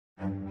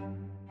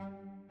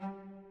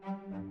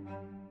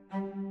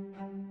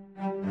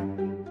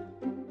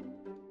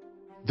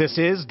This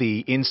is the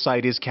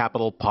Insight is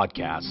Capital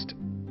podcast.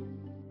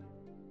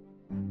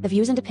 The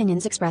views and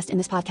opinions expressed in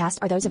this podcast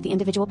are those of the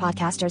individual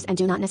podcasters and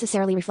do not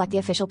necessarily reflect the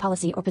official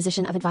policy or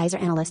position of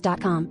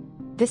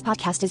AdvisorAnalyst.com. This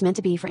podcast is meant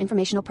to be for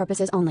informational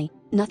purposes only.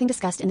 Nothing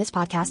discussed in this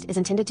podcast is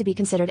intended to be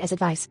considered as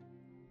advice.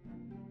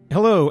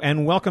 Hello,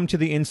 and welcome to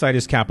the Insight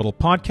is Capital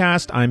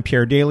podcast. I'm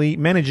Pierre Daly,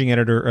 managing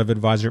editor of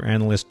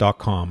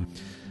AdvisorAnalyst.com.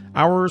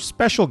 Our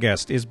special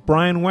guest is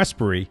Brian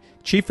Wesbury,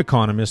 chief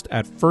economist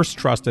at First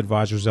Trust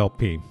Advisors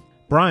LP.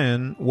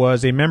 Brian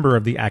was a member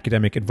of the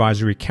Academic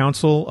Advisory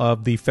Council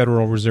of the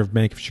Federal Reserve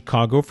Bank of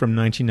Chicago from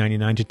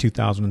 1999 to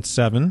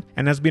 2007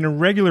 and has been a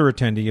regular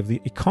attendee of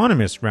the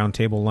Economist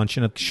Roundtable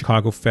Luncheon at the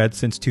Chicago Fed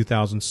since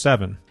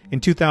 2007. In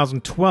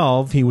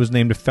 2012, he was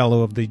named a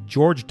fellow of the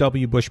George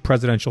W. Bush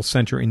Presidential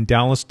Center in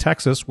Dallas,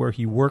 Texas, where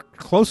he worked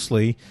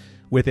closely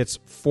with its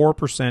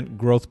 4%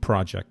 Growth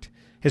Project.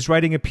 His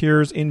writing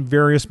appears in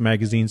various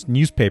magazines,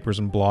 newspapers,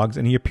 and blogs,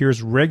 and he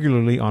appears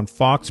regularly on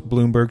Fox,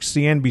 Bloomberg,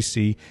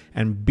 CNBC,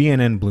 and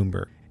BNN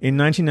Bloomberg. In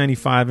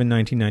 1995 and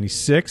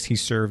 1996, he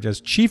served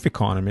as chief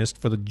economist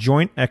for the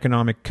Joint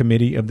Economic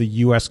Committee of the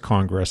U.S.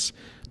 Congress.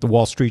 The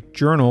Wall Street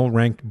Journal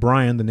ranked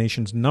Brian the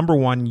nation's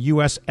 #1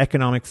 U.S.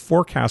 economic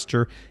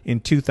forecaster in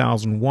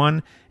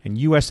 2001, and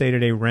USA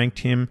Today ranked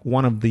him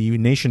one of the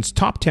nation's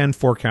top 10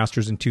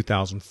 forecasters in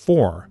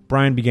 2004.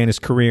 Brian began his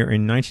career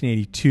in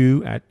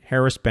 1982 at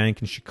Harris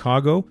Bank in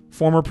Chicago.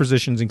 Former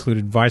positions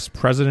included vice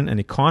president and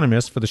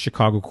economist for the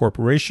Chicago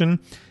Corporation,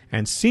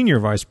 and senior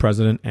vice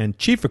president and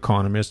chief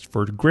economist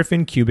for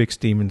Griffin, Cubic,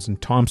 Stevens, and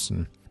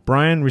Thompson.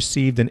 Brian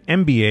received an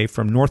MBA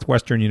from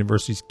Northwestern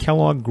University's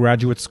Kellogg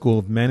Graduate School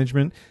of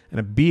Management and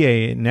a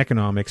BA in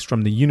economics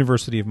from the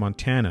University of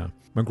Montana.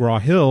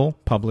 McGraw-Hill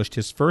published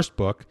his first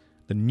book,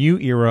 The New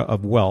Era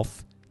of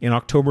Wealth, in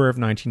October of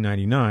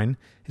 1999.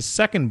 His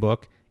second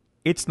book,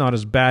 It's Not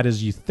As Bad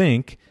As You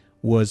Think,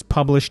 was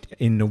published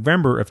in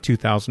November of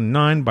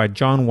 2009 by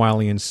John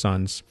Wiley &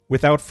 Sons.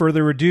 Without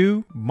further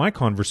ado, my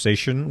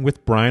conversation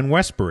with Brian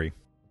Wesbury.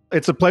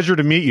 It's a pleasure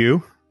to meet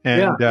you.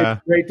 And,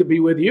 it's great to be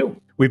with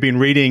you. We've been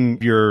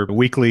reading your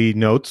weekly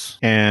notes,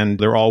 and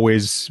they're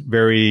always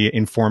very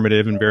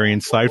informative and very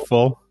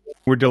insightful.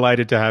 We're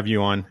delighted to have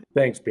you on.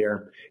 Thanks,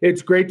 Pierre.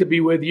 It's great to be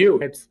with you.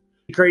 It's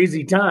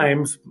crazy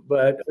times,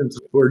 but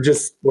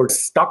we're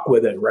stuck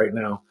with it right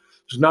now.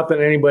 There's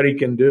nothing anybody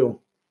can do.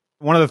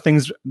 One of the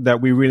things that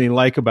we really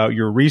like about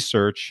your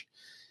research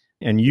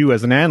and you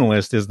as an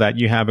analyst is that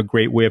you have a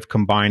great way of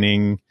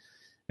combining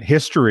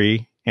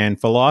history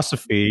and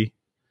philosophy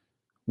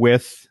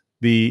with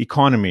the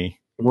economy,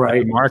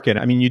 right? The market.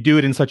 I mean, you do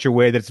it in such a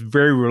way that's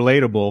very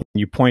relatable.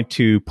 You point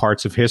to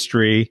parts of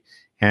history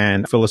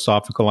and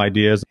philosophical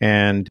ideas.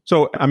 And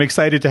so I'm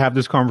excited to have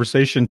this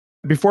conversation.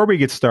 Before we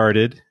get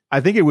started, I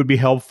think it would be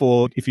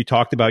helpful if you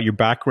talked about your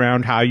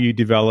background, how you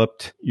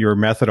developed your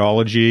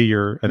methodology,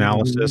 your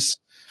analysis.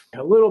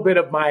 A little bit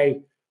of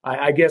my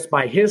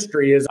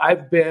history is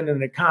I've been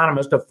an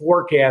economist, a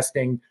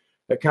forecasting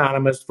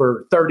economist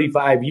for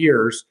 35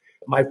 years.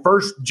 My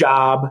first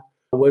job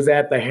was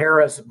at the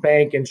Harris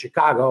Bank in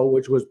Chicago,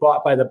 which was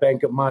bought by the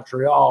Bank of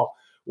Montreal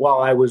while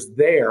I was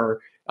there.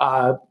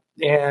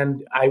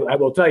 And I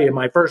will tell you,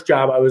 my first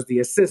job, I was the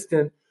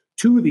assistant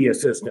to the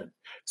assistant.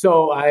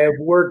 So I have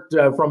worked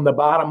from the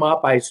bottom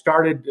up. I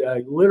started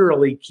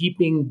literally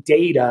keeping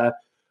data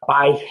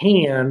by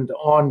hand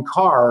on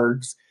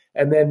cards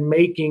and then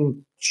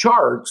making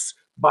charts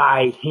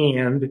by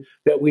hand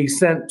that we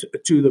sent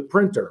to the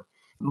printer.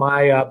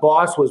 My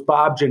boss was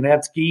Bob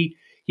Janetsky.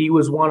 He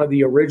was one of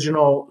the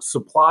original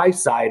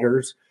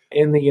supply-siders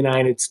in the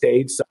United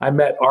States. I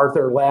met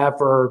Arthur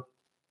Laffer,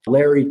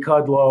 Larry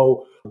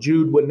Kudlow,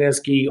 Jude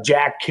Wanniski,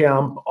 Jack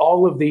Kemp,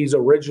 all of these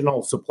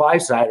original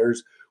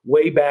supply-siders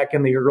way back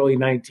in the early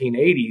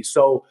 1980s.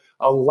 So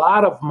a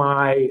lot of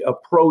my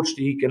approach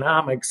to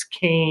economics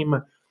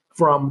came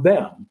from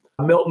them.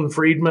 Milton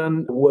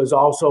Friedman was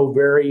also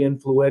very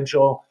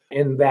influential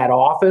in that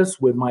office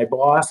with my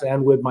boss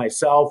and with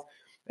myself.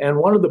 And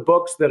one of the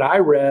books that I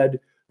read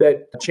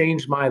that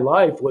changed my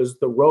life was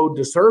The Road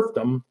to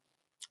Serfdom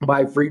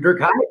by Friedrich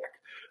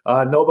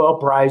Hayek, Nobel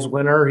Prize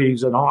winner.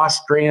 He's an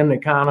Austrian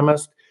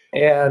economist.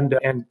 And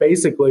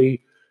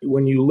basically,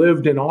 when you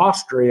lived in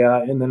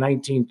Austria in the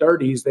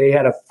 1930s, they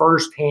had a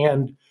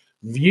firsthand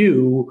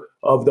view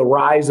of the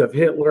rise of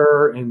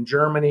Hitler in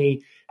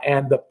Germany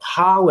and the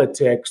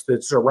politics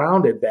that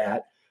surrounded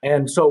that.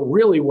 And so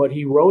really what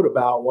he wrote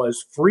about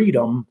was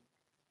freedom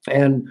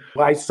and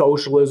why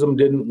socialism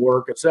didn't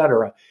work, et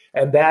cetera.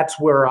 And that's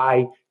where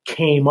I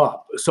came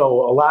up. So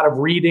a lot of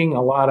reading,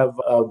 a lot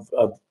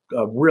of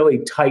really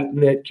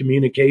tight-knit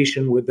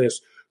communication with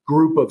this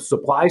group of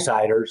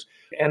supply-siders.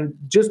 And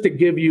just to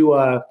give you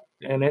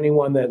and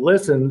anyone that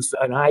listens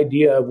an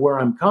idea of where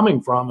I'm coming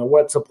from and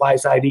what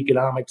supply-side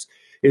economics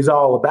is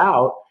all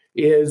about,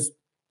 is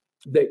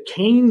that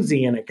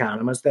Keynesian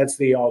economists, that's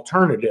the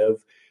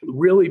alternative,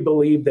 really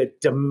believe that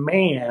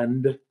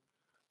demand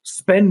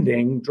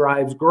spending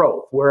drives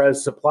growth,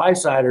 whereas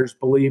supply-siders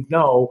believe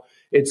no,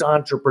 It's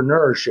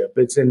entrepreneurship,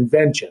 it's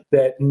invention,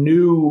 that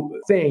new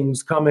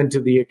things come into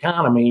the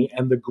economy,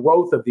 and the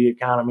growth of the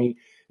economy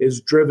is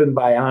driven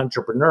by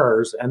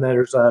entrepreneurs. And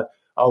there's a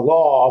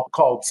law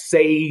called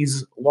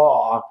Say's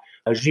law.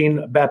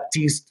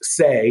 Jean-Baptiste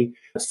Say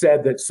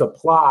said that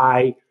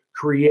supply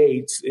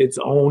creates its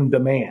own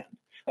demand.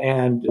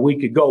 And we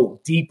could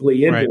go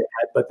deeply into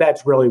that, but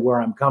that's really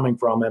where I'm coming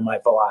from in my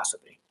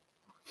philosophy.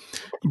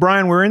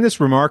 Brian, we're in this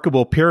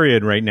remarkable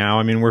period right now.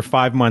 I mean, we're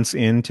 5 months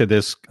into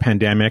this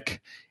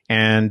pandemic,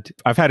 and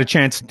I've had a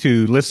chance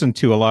to listen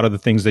to a lot of the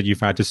things that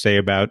you've had to say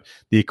about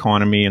the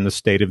economy and the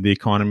state of the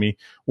economy.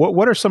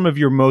 What are some of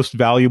your most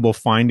valuable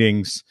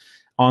findings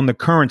on the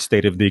current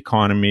state of the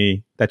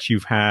economy that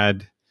you've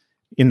had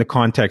in the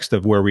context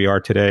of where we are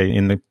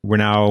today? We're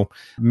now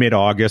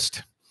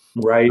mid-August,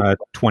 right?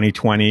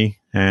 2020,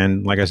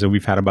 and like I said,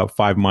 we've had about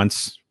 5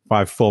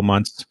 full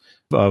months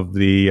of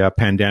the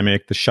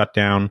pandemic, the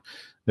shutdown,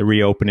 the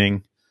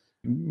reopening.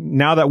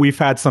 Now that we've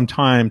had some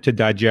time to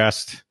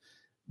digest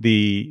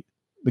the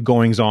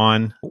goings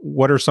on,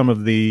 what are some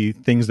of the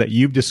things that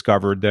you've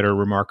discovered that are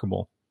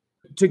remarkable?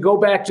 To go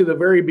back to the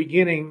very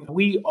beginning,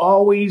 we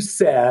always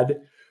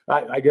said,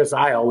 I guess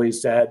I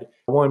always said,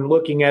 when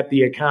looking at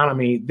the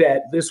economy,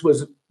 that this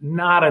was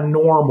not a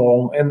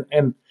normal,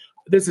 and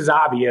this is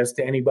obvious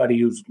to anybody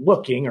who's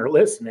looking or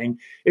listening,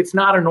 it's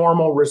not a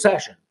normal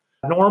recession.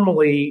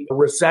 Normally,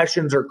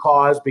 recessions are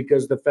caused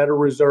because the Federal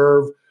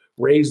Reserve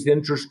raised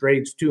interest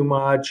rates too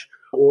much,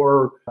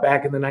 or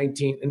back in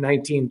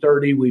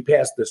 1930, we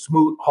passed the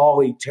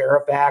Smoot-Hawley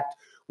Tariff Act,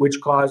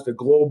 which caused a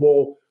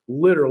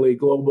literally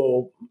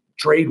global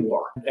trade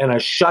war and a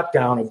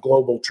shutdown of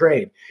global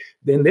trade.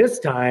 Then this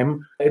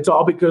time, it's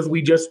all because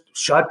we just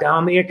shut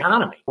down the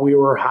economy. We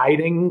were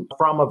hiding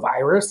from a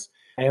virus,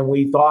 and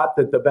we thought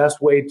that the best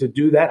way to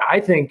do that, I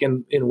think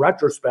in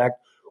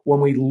retrospect, when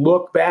we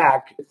look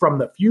back from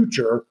the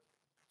future,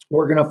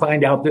 we're going to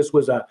find out this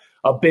was a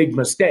big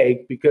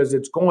mistake, because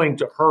it's going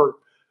to hurt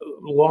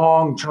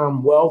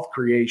long-term wealth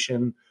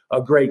creation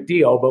a great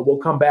deal. But we'll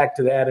come back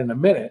to that in a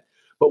minute.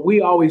 But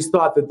we always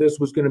thought that this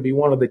was going to be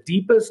one of the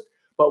deepest,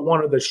 but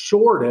one of the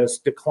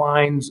shortest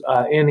declines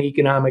in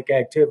economic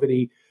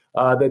activity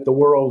that the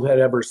world had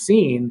ever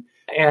seen.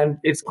 And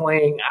it's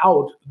playing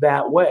out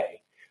that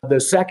way.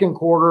 The second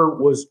quarter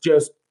was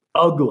just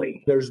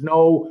ugly. There's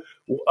no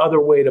other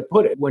way to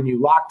put it. When you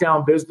lock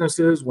down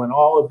businesses, when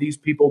all of these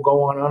people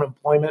go on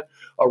unemployment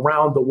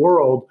around the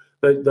world,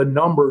 the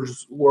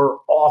numbers were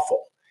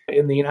awful.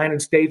 In the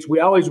United States, we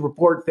always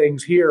report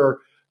things here,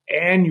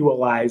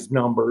 annualized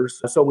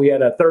numbers. So we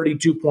had a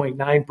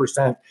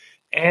 32.9%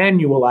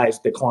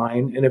 annualized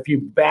decline. And if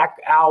you back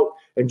out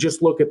and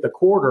just look at the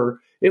quarter,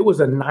 it was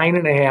a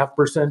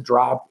 9.5%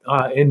 drop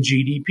in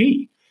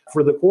GDP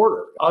for the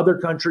quarter. Other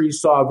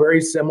countries saw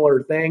very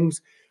similar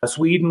things.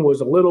 Sweden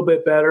was a little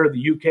bit better.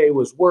 The UK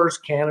was worse.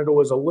 Canada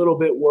was a little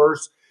bit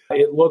worse.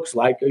 It looks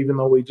like, even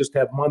though we just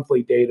have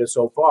monthly data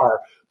so far.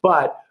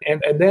 But,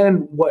 and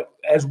then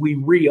as we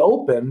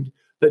reopened,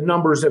 the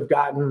numbers have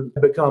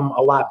become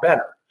a lot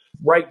better.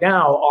 Right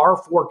now, our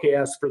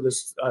forecast for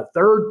this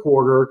third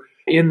quarter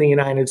in the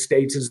United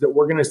States is that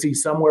we're going to see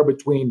somewhere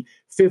between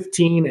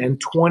 15 and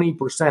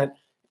 20%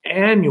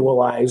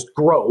 annualized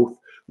growth,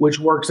 which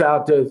works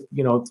out to,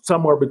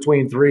 somewhere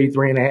between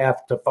 3.5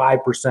 to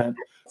 5%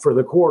 for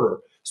the quarter.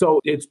 So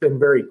it's been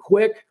very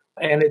quick,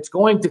 and it's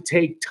going to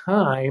take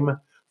time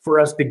for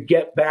us to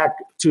get back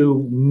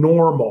to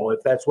normal.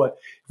 If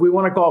we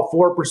want to call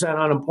 4%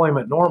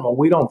 unemployment normal,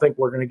 we don't think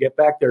we're going to get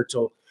back there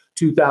till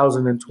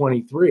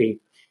 2023.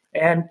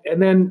 And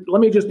then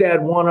let me just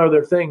add one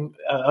other thing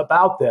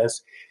about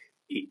this.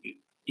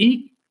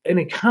 An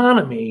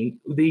economy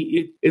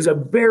is a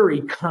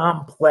very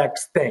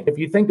complex thing. If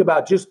you think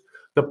about just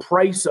the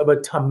price of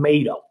a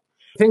tomato,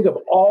 think of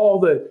all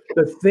the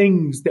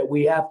things that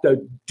we have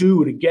to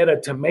do to get a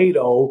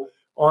tomato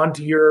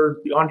onto your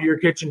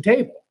kitchen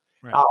table.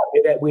 Right.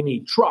 We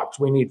need trucks,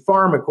 we need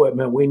farm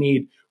equipment, we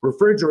need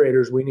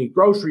refrigerators, we need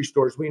grocery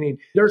stores,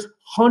 there's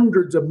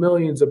hundreds of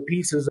millions of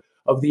pieces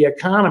of the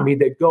economy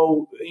that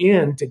go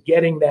into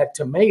getting that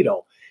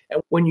tomato.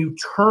 And when you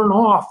turn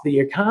off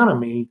the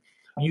economy,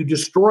 you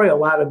destroy a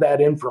lot of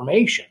that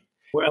information.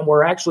 And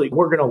we're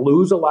going to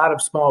lose a lot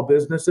of small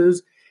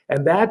businesses.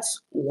 And that's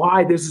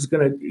why this is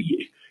going to,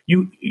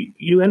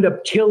 you end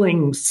up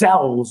killing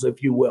cells,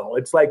 if you will.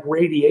 It's like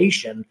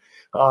radiation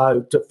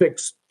to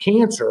fix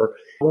cancer.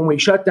 When we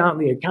shut down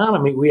the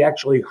economy, we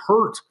actually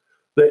hurt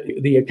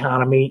the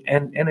economy,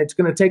 and it's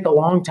going to take a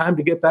long time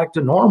to get back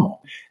to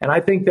normal. And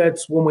I think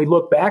that's when we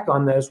look back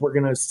on this, we're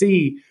going to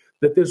see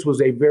that this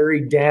was a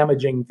very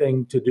damaging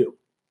thing to do.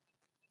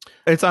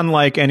 It's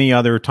unlike any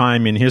other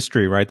time in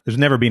history, right? There's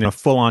never been a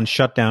full-on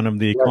shutdown of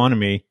the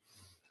economy.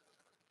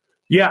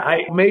 Yeah,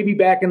 maybe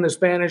back in the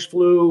Spanish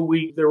flu,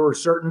 there were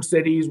certain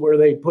cities where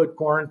they put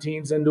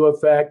quarantines into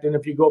effect. And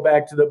if you go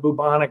back to the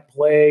bubonic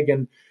plague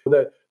and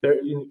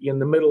in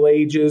the Middle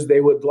Ages,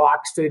 they would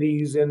lock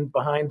cities in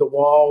behind the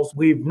walls.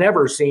 We've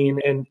never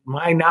seen, in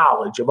my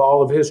knowledge of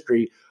all of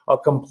history, a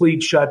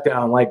complete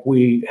shutdown like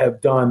we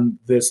have done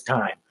this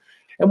time.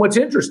 And what's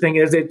interesting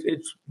is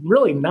it's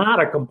really not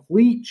a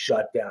complete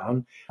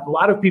shutdown. A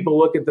lot of people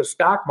look at the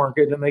stock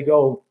market and they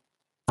go,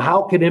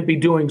 how can it be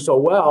doing so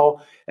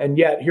well? And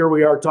yet here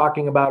we are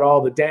talking about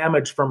all the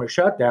damage from a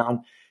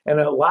shutdown. And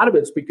a lot of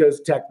it's because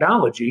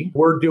technology.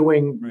 We're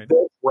doing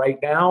this right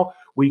now.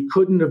 We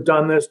couldn't have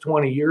done this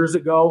 20 years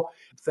ago.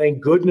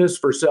 Thank goodness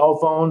for cell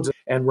phones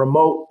and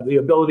the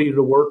ability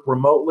to work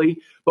remotely.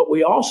 But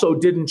we also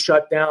didn't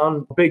shut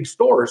down big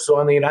stores. So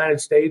in the United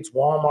States,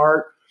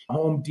 Walmart,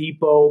 Home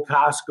Depot,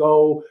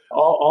 Costco,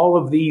 all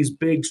of these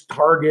big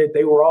Target,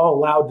 they were all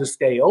allowed to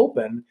stay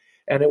open.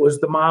 And it was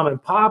the mom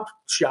and pop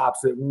shops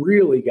that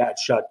really got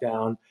shut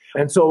down.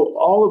 And so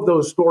all of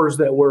those stores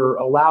that were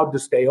allowed to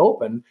stay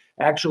open,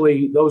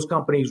 actually, those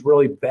companies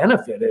really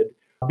benefited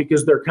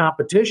because their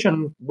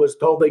competition was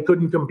told they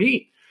couldn't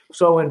compete.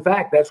 So in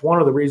fact, that's one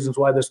of the reasons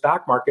why the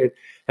stock market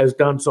has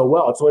done so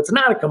well. So it's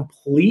not a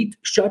complete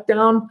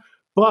shutdown,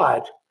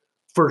 but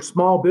for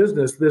small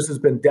business, this has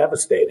been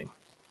devastating.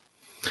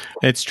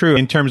 It's true.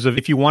 In terms of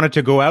if you wanted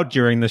to go out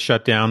during the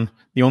shutdown,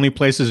 the only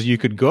places you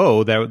could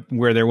go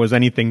where there was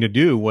anything to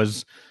do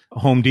was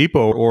Home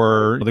Depot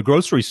or the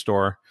grocery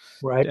store.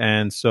 Right.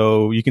 And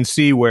so you can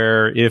see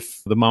where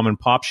if the mom and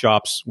pop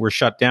shops were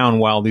shut down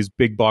while these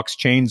big box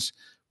chains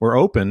were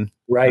open,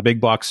 the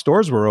big box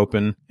stores were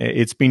open,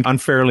 it's been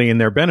unfairly in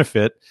their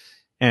benefit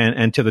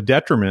and to the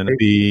detriment of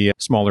the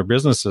smaller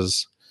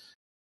businesses.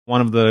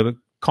 One of the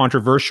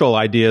controversial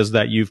ideas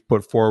that you've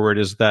put forward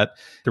is that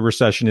the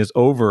recession is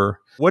over.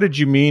 What did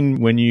you mean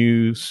when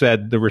you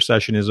said the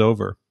recession is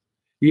over?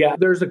 Yeah,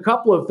 there's a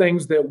couple of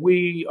things that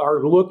we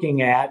are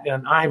looking at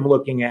and I'm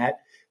looking at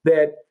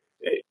that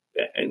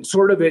and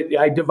sort of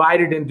I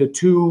divided into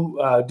two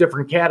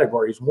different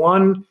categories.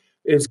 One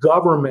is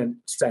government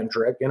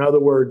centric. In other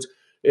words,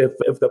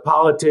 if the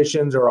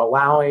politicians are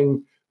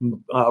allowing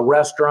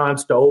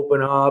restaurants to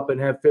open up and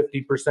have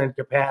 50%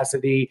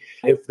 capacity,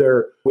 if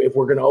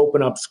we're going to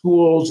open up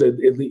schools, at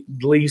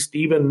least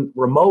even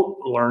remote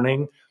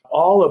learning,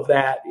 all of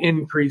that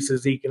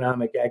increases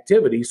economic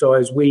activity. So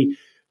as we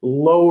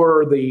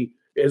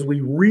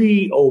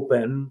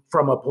reopen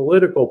from a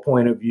political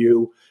point of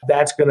view,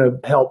 that's going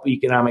to help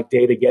economic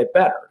data get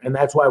better. And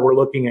that's why we're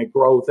looking at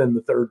growth in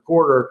the third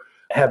quarter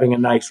having a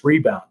nice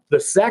rebound. The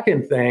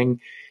second thing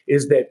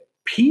is that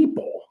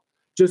people,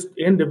 just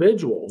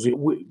individuals,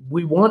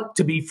 we want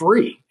to be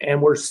free.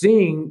 And we're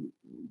seeing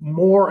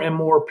more and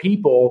more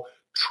people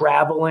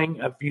traveling.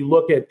 If you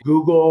look at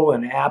Google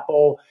and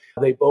Apple,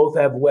 they both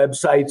have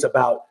websites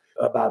about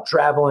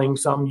traveling.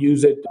 Some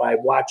use it by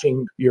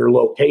watching your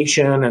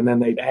location and then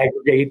they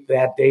aggregate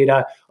that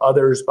data.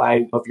 Others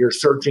if you're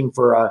searching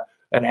for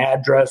an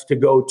address to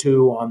go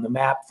to on the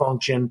map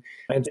function.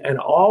 And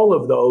all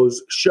of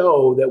those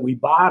show that we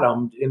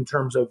bottomed in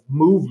terms of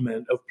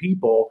movement of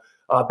people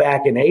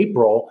back in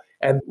April.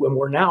 And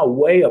we're now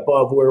way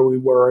above where we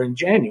were in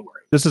January.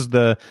 This is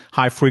the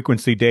high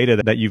frequency data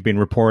that you've been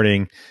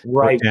reporting.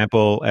 Right. For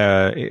example,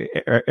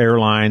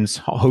 airlines,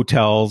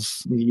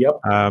 hotels. Yep.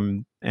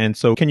 And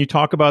so can you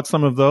talk about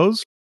some of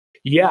those?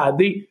 Yeah,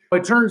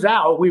 it turns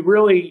out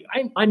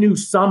I knew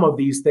some of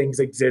these things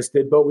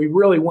existed, but we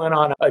really went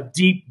on a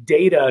deep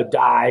data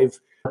dive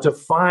to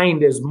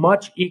find as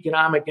much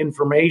economic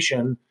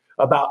information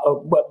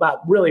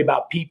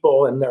about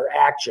people and their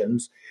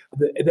actions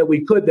that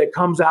we could, that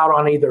comes out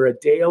on either a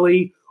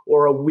daily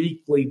or a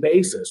weekly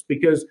basis.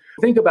 Because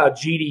think about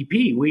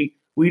GDP.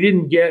 We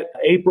didn't get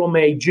April,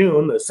 May,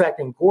 June, the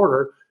second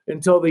quarter,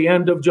 until the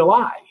end of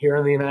July here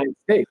in the United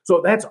States.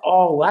 So that's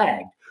all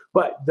lagged.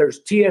 But there's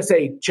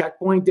TSA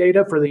checkpoint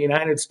data for the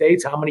United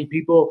States, how many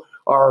people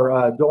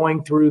are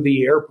going through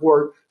the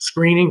airport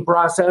screening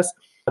process.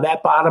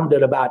 That bottomed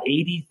at about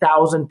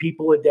 80,000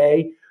 people a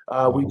day.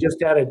 We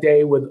just had a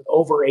day with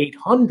over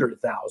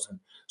 800,000.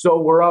 So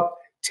we're up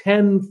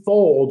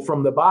tenfold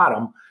from the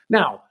bottom.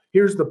 Now,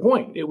 here's the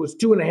point. It was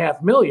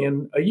 2.5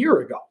 million a year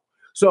ago.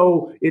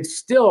 So it's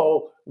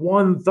still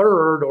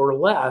 1/3 or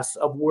less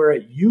of where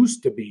it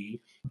used to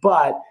be,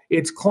 but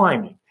it's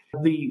climbing.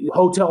 The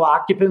hotel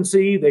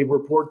occupancy, they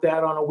report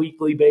that on a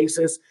weekly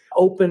basis.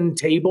 Open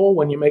table,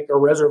 when you make a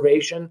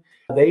reservation,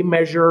 they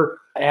measure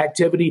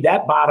activity.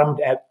 That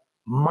bottomed at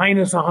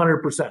minus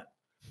 100%.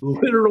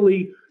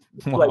 Literally,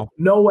 wow. Like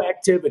no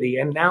activity.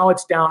 And now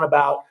it's down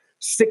about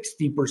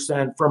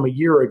 60% from a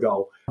year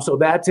ago. So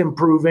that's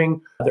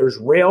improving. There's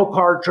rail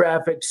car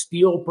traffic,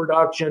 steel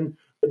production.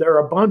 There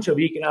are a bunch of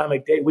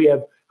economic data. We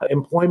have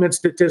employment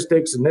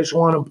statistics,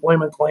 initial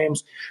unemployment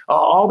claims.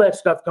 All that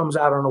stuff comes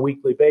out on a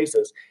weekly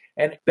basis.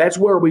 And that's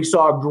where we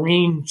saw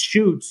green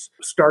shoots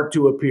start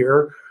to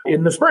appear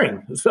in the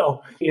spring.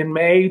 So in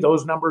May,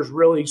 those numbers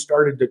really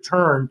started to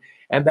turn.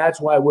 And that's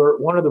why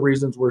one of the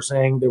reasons we're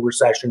saying the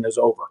recession is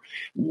over.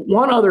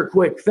 One other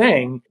quick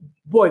thing,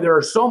 boy,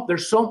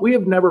 we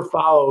have never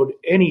followed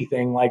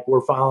anything like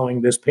we're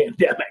following this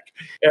pandemic.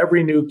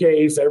 Every new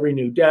case, every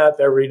new death,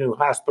 every new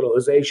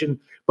hospitalization,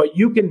 but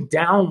you can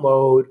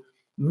download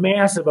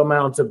massive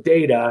amounts of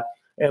data.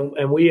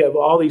 And we have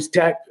all these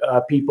tech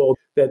people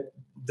that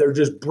they're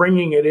just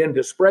bringing it into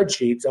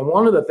spreadsheets. And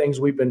one of the things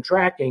we've been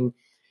tracking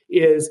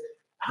is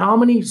how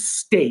many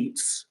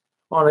states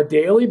on a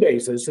daily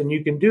basis, and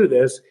you can do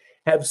this,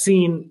 have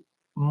seen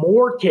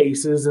more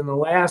cases in the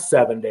last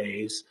 7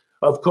 days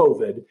of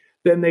COVID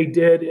than they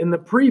did in the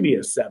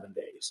previous 7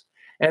 days.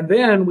 And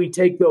then we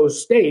take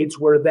those states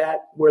where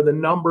the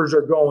numbers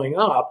are going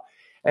up,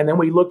 and then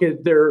we look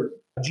at their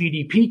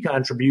GDP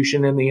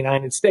contribution in the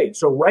United States.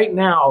 So right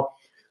now,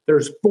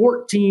 there's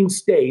 14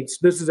 states,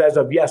 this is as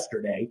of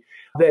yesterday,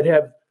 that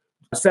have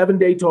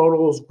 7-day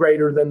totals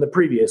greater than the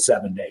previous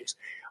 7 days.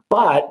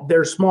 But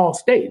they're small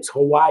states.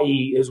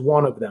 Hawaii is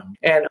one of them.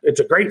 And it's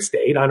a great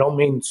state. I don't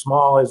mean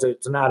small as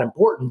it's not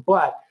important,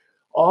 but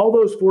all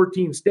those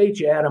 14 states,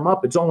 you add them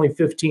up, it's only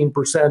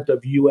 15%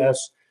 of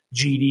U.S.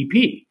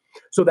 GDP.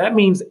 So that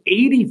means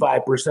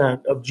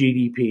 85% of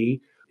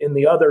GDP in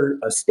the other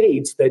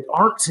states that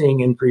aren't seeing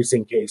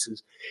increasing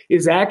cases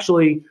is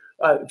actually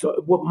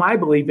so what my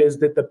belief is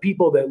that the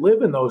people that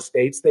live in those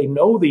states, they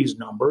know these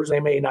numbers. They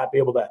may not be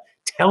able to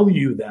tell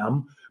you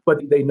them,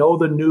 but they know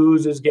the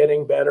news is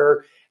getting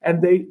better.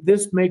 And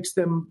this makes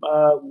them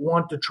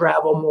want to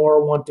travel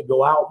more, want to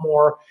go out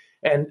more.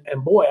 And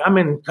boy, I'm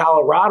in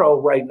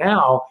Colorado right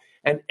now,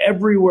 and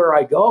everywhere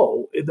I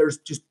go, there's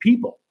just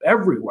people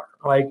everywhere.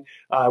 Like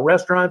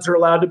restaurants are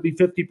allowed to be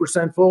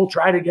 50% full.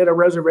 Try to get a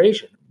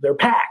reservation. They're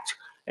packed.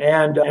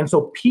 And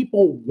so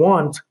people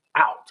want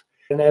out.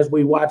 And as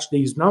we watch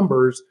these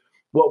numbers,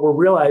 what we're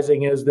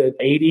realizing is that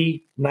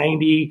 80,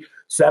 90,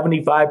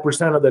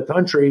 75% of the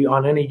country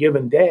on any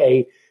given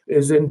day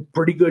is in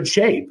pretty good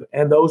shape.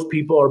 And those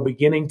people are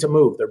beginning to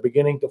move. They're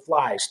beginning to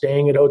fly,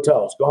 staying at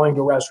hotels, going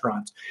to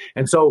restaurants.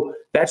 And so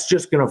that's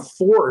just going to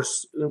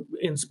force,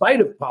 in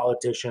spite of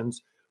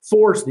politicians,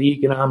 force the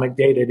economic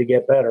data to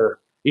get better,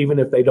 even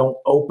if they don't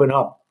open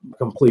up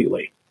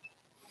completely.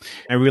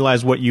 I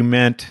realize what you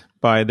meant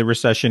by the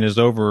recession is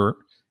over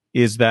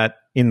is that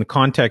in the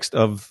context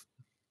of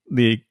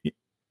the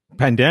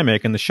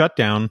pandemic and the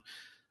shutdown,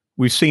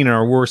 we've seen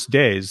our worst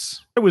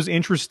days. It was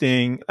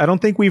interesting. I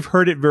don't think we've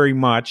heard it very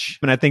much.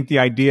 And I think the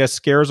idea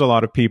scares a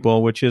lot of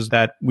people, which is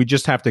that we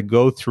just have to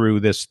go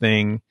through this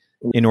thing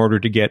in order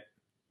to get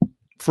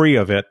free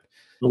of it.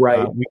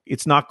 Right.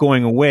 It's not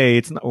going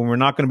away. We're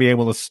not going to be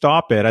able to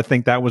stop it. I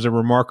think that was a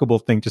remarkable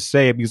thing to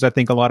say, because I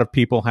think a lot of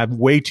people have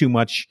way too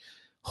much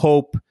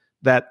hope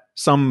that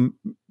some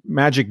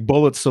magic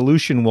bullet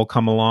solution will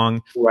come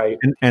along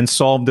and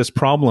solve this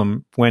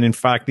problem, when in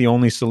fact the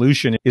only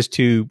solution is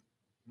to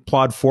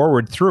plod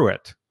forward through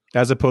it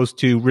as opposed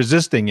to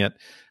resisting it.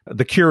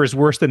 The cure is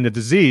worse than the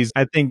disease.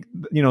 I think,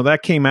 that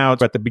came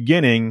out at the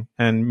beginning,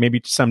 and maybe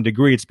to some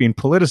degree it's being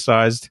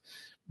politicized.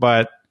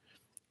 But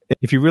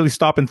if you really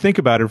stop and think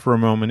about it for a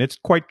moment, it's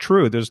quite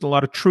true. There's a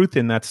lot of truth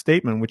in that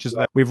statement, which is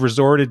that we've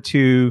resorted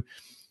to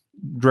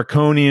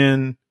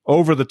draconian,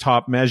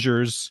 over-the-top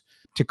measures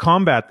to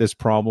combat this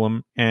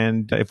problem.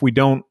 And if we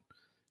don't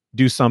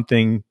do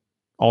something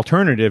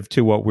alternative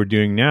to what we're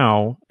doing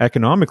now,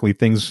 economically,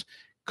 things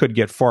could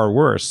get far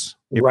worse.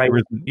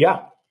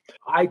 Yeah.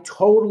 I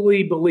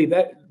totally believe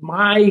that.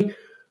 My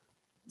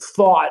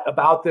thought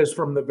about this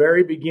from the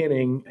very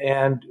beginning,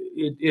 and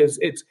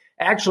it's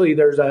actually,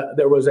 there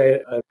was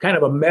a kind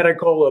of a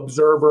medical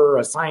observer,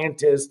 a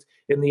scientist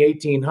in the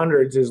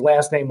 1800s, his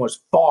last name was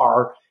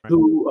Farr,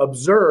 who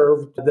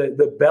observed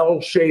the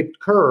bell-shaped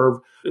curve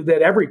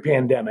that every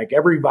pandemic,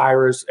 every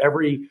virus,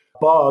 every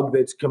bug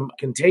that's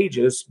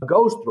contagious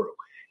goes through.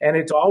 And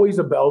it's always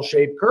a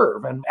bell-shaped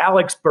curve. And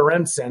Alex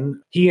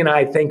Berenson, he and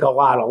I think a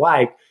lot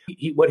alike.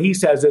 What he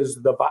says is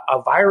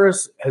a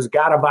virus has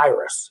got a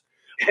virus.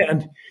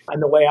 And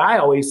the way I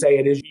always say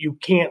it is you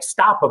can't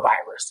stop a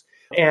virus.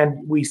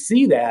 And we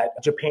see that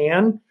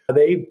Japan,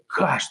 they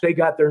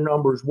got their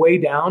numbers way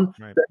down.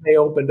 Then they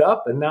opened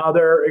up, and now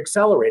they're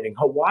accelerating.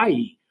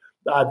 Hawaii,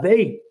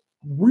 they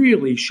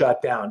really shut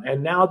down,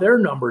 and now their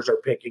numbers are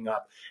picking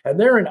up. And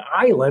they're an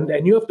island,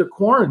 and you have to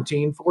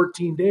quarantine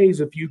 14 days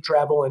if you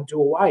travel into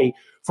Hawaii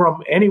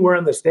from anywhere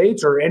in the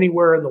States or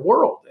anywhere in the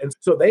world. And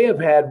so they have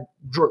had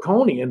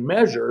draconian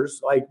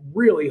measures, like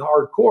really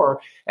hardcore,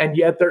 and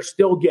yet they're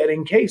still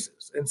getting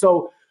cases. And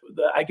so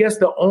I guess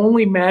the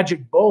only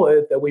magic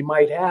bullet that we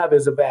might have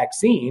is a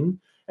vaccine,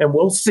 and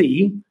we'll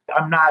see.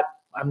 I'm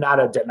not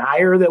a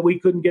denier that we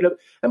couldn't get it.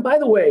 And by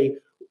the way,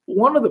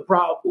 one of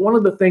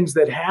the things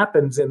that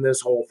happens in this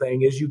whole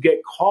thing is you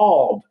get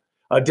called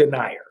a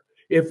denier.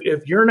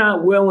 If you're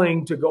not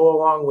willing to go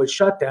along with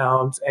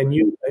shutdowns, and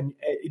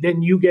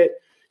then you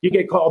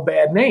get called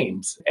bad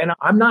names. And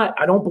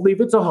I don't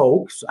believe it's a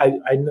hoax.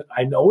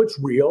 I know it's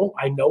real.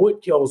 I know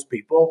it kills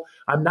people.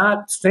 I'm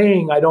not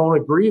saying I don't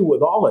agree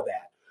with all of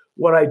that.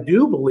 What I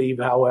do believe,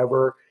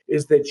 however,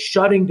 is that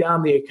shutting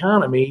down the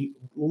economy,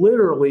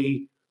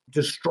 literally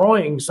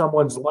destroying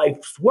someone's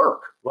life's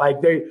work,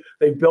 like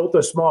they built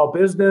a small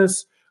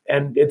business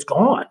and it's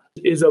gone,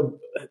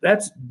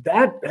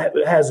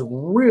 that has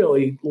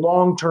really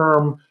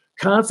long-term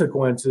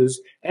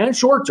consequences and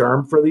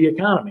short-term for the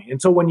economy.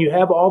 And so when you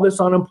have all this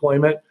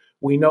unemployment,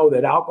 we know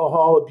that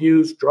alcohol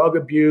abuse, drug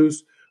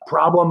abuse,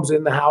 problems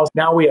in the house.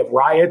 Now we have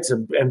riots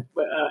and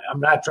I'm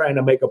not trying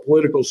to make a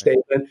political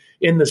statement,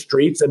 in the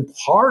streets. And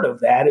part of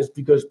that is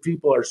because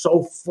people are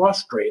so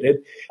frustrated.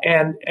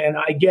 And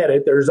I get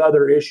it. There's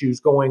other issues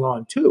going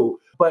on too.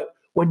 But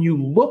when you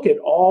look at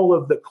all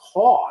of the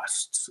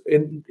costs,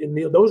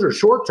 those are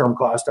short-term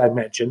costs I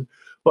mentioned,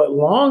 but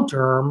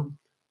long-term,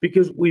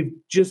 because we've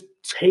just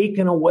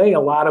taken away a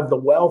lot of the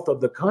wealth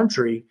of the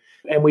country,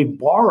 and we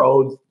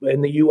borrowed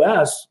in the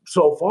U.S.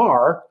 so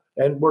far,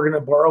 and we're going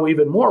to borrow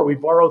even more. We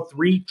borrowed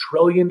 $3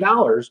 trillion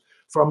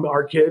from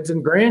our kids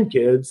and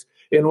grandkids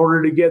in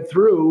order to get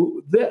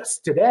through this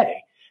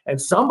today. And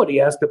somebody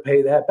has to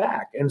pay that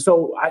back. And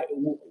so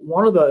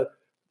one of the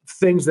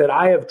things that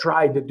I have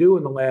tried to do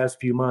in the last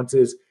few months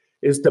is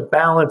to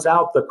balance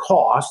out the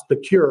cost, the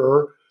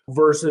cure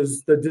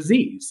versus the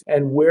disease.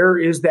 And where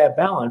is that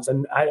balance?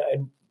 And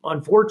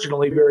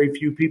unfortunately, very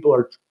few people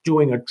are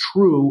doing a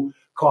true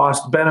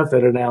cost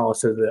benefit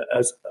analysis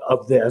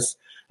of this.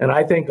 And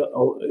I think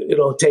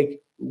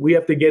we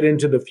have to get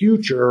into the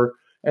future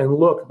and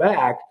look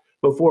back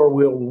before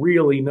we'll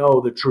really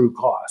know the true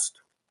cost.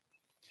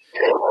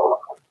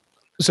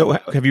 So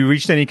have you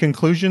reached any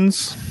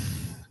conclusions?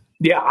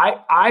 Yeah,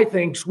 I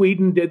think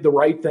Sweden did the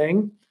right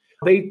thing.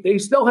 They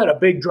still had a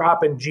big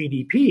drop in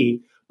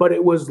GDP, but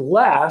it was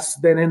less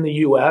than in the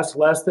US,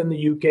 less than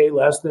the UK,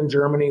 less than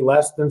Germany,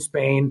 less than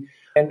Spain.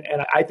 And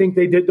I think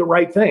they did the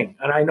right thing.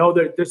 And I know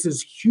that this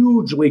is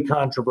hugely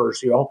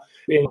controversial,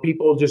 and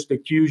people just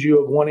accuse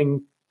you of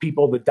wanting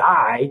people to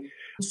die.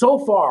 So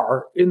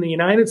far in the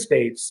United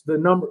States, the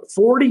number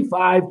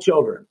 45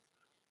 children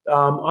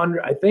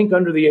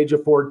under the age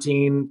of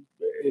 14.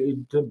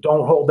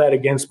 Don't hold that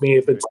against me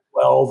if it's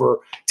 12 or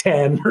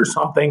 10 or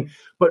something,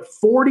 but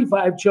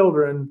 45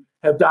 children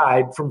have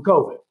died from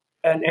COVID.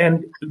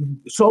 And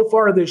so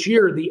far this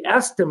year, the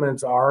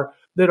estimates are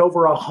that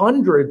over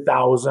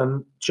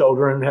 100,000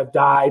 children have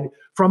died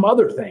from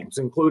other things,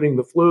 including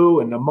the flu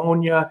and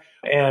pneumonia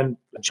and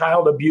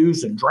child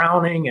abuse and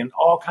drowning and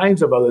all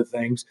kinds of other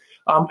things.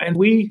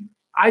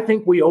 I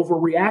think we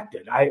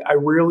overreacted. I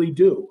really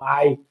do.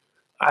 I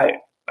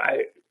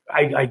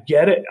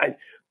get it.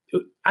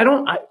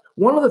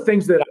 One of the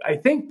things that I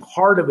think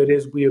part of it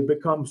is we have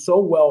become so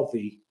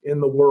wealthy in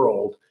the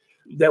world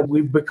that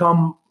we've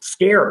become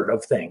scared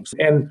of things,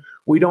 and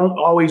we don't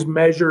always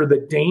measure the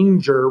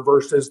danger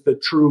versus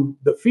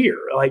the fear.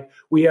 Like,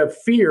 we have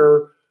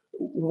fear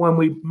when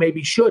we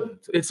maybe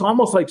shouldn't. It's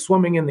almost like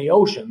swimming in the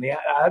ocean. The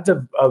odds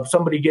of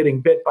somebody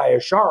getting bit by a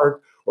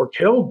shark or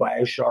killed by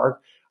a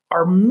shark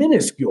are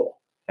minuscule.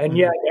 And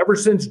yet, ever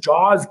since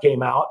Jaws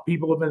came out,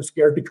 people have been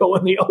scared to go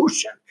in the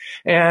ocean.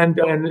 And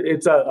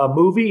it's a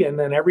movie, and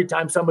then every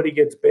time somebody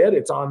gets bit,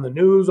 it's on the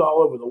news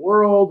all over the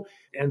world.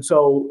 And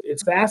so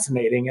it's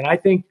fascinating. And I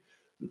think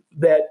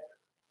that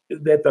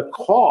the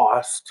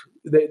cost,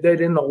 that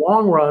in the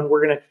long run,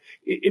 we're going to,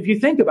 if you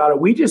think about it,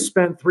 we just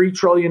spent $3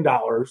 trillion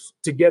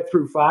to get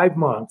through 5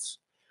 months.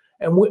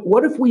 And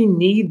what if we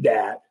need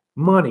that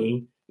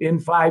money in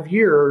 5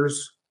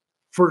 years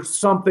for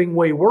something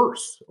way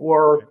worse?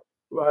 Or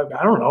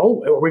I don't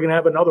know, are we going to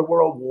have another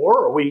world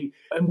war? We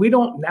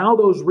don't, now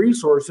those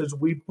resources,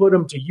 we put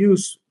them to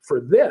use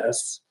for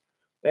this,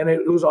 and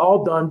it was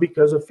all done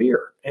because of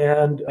fear.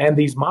 And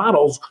these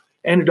models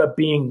ended up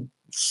being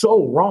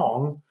so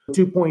wrong.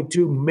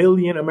 2.2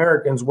 million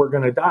Americans were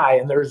going to die,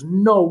 and there's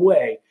no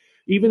way,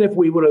 even if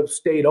we would have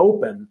stayed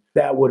open,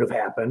 that would have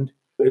happened.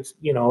 It's,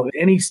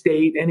 any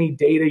state, any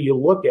data you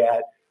look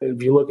at,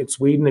 if you look at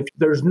Sweden,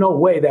 there's no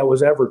way that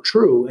was ever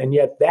true. And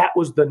yet that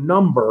was the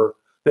number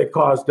that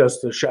caused us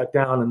to shut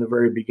down in the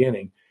very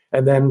beginning.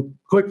 And then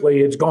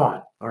quickly it's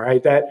gone. All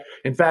right.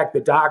 In fact, the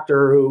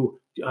doctor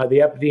the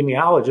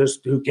epidemiologist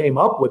who came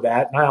up with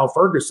that, Niall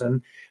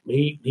Ferguson,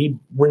 he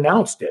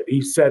renounced it.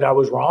 He said I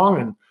was wrong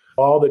and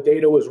all the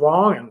data was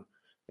wrong.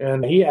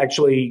 And he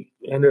actually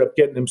ended up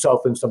getting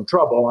himself in some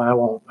trouble. I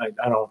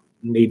don't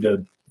need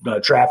to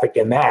traffic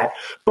in that,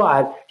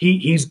 but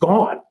he's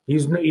gone.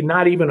 He's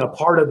not even a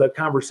part of the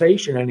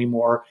conversation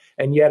anymore.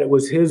 And yet it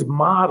was his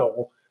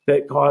model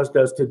that caused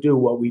us to do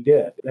what we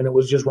did. And it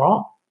was just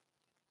wrong.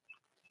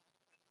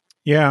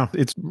 Yeah,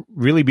 it's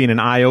really been an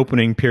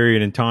eye-opening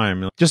period in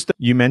time. Just,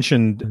 you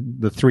mentioned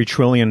the $3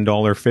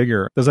 trillion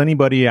figure. Does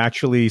anybody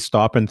actually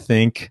stop and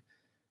think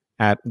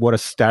at what a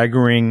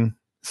staggering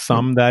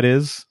sum that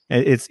is?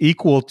 It's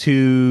equal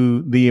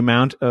to the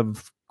amount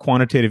of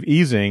quantitative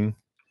easing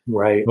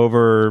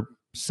over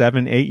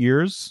 7-8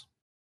 years.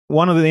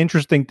 One of the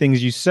interesting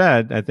things you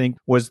said, I think,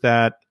 was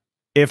that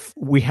if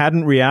we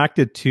hadn't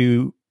reacted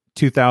to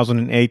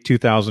 2008,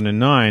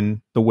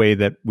 2009, the way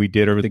that we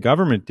did, or the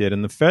government did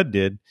and the Fed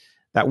did,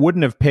 that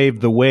wouldn't have paved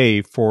the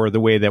way for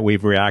the way that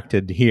we've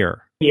reacted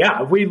here.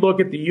 Yeah, if we look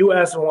at the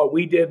U.S. and what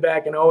we did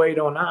back in 08,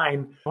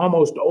 09,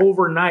 almost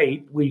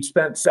overnight, we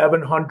spent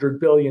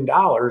 $700 billion.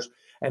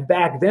 And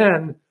back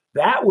then,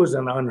 that was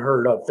an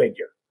unheard of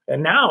figure.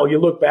 And now you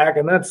look back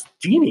and that's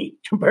teeny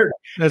compared.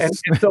 And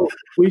so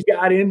we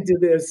got into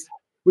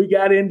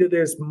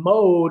this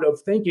mode of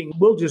thinking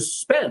we'll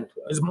just spend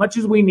as much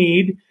as we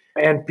need.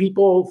 And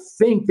people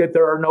think that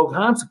there are no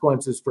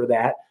consequences for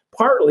that,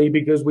 partly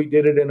because we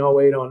did it in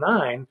 08,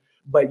 09.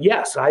 But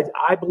yes,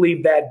 I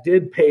believe that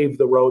did pave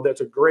the road.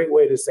 That's a great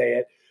way to say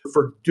it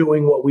for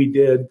doing what we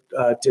did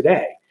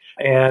today.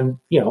 And,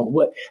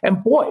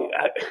 and boy,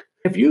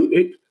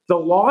 the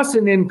loss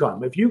in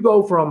income, if you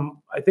go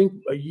from, I think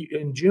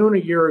in June a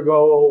year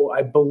ago,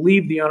 I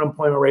believe the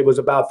unemployment rate was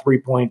about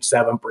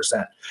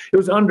 3.7%. It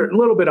was a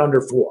little bit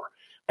under 4.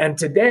 And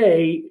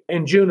today,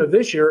 in June of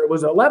this year, it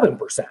was 11%.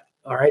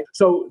 All right.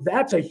 So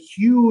that's a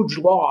huge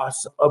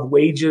loss of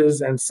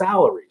wages and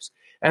salaries.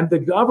 And the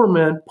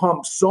government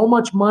pumps so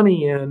much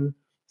money in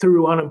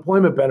through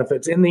unemployment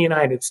benefits in the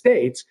United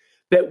States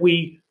that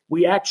we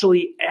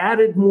actually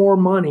added more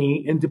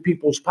money into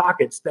people's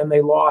pockets than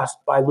they lost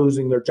by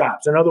losing their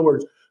jobs. In other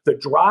words, the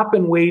drop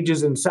in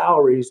wages and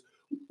salaries,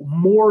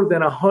 more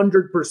than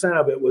 100%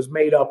 of it was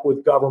made up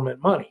with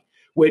government money,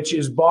 which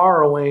is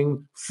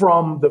borrowing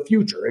from the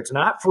future. It's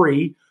not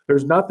free.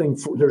 There's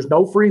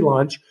no free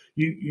lunch.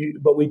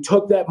 But we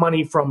took that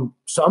money from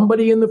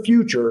somebody in the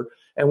future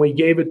and we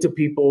gave it to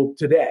people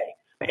today.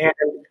 And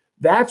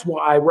that's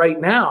why right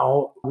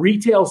now,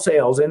 retail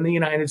sales in the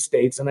United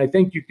States, and I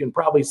think you can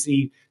probably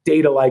see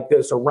data like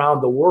this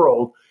around the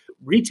world,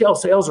 retail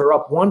sales are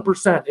up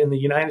 1% in the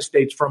United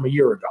States from a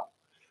year ago.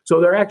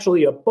 So they're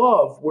actually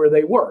above where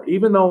they were,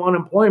 even though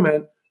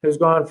unemployment has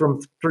gone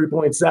from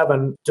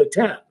 3.7 to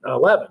 10,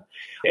 11.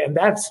 And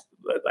that's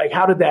like,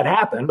 how did that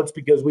happen? It's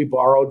because we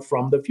borrowed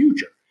from the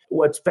future.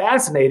 What's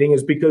fascinating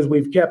is because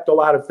we've kept a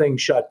lot of things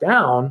shut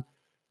down,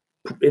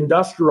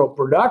 industrial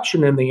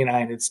production in the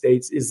United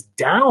States is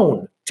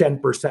down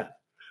 10%.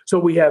 So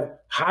we have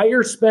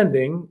higher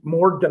spending,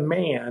 more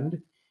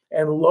demand,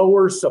 and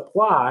lower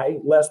supply,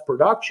 less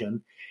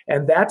production.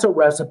 And that's a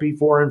recipe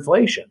for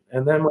inflation.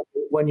 And then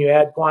when you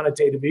add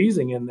quantitative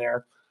easing in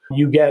there,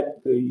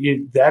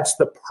 that's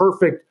the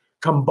perfect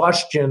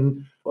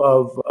combustion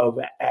of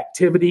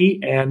activity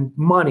and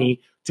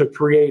money to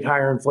create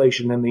higher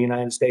inflation in the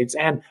United States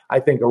and I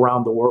think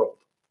around the world.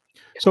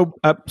 So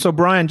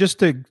Brian, just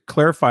to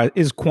clarify,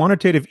 is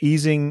quantitative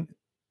easing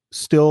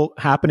still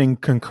happening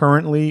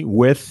concurrently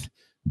with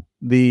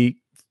the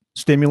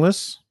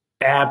stimulus?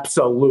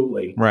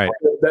 Absolutely. Right.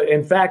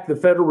 In fact, the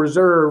Federal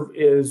Reserve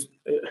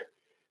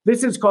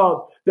this is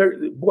called,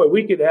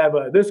 we could have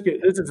this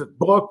is a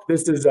book,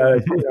 this is a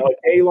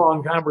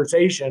day-long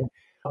conversation,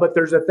 but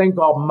there's a thing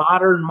called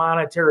modern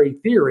monetary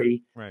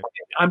theory. Right.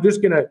 I'm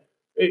just going to,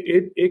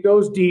 it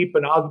goes deep,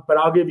 but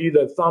I'll give you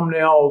the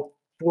thumbnail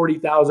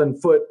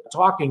 40,000 foot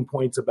talking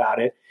points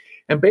about it.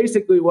 And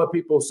basically what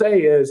people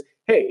say is,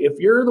 hey, if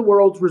you're the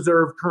world's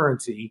reserve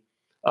currency,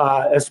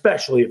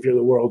 especially if you're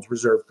the world's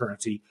reserve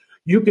currency,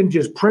 you can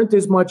just print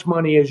as much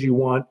money as you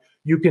want.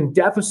 You can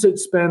deficit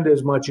spend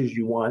as much as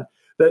you want.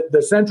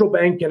 The central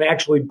bank can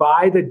actually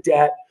buy the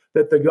debt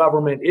that the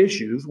government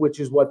issues, which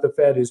is what the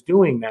Fed is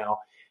doing now.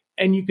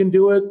 And you can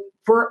do it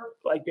for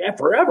like that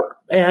forever.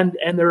 And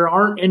there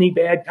aren't any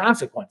bad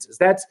consequences.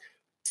 That's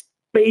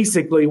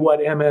basically what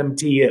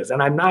MMT is.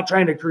 And I'm not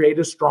trying to create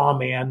a straw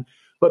man,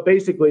 but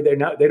basically they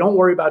don't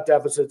worry about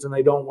deficits and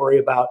they don't worry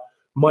about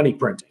money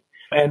printing.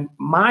 And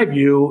my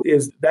view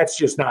is that's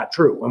just not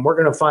true. And we're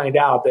going to find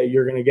out that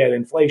you're going to get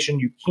inflation.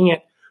 You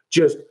can't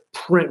just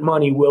print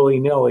money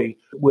willy-nilly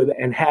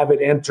and have it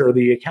enter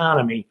the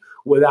economy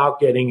without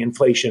getting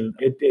inflation.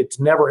 It's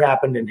never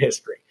happened in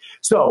history.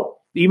 So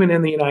even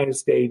in the United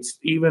States,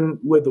 even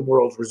with the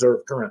world's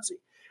reserve currency.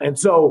 And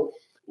so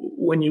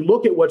when you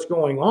look at what's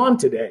going on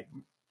today,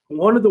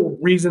 one of the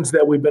reasons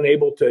that we've been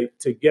able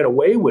to get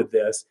away with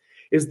this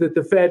is that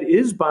the Fed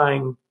is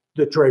buying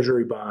the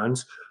treasury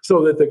bonds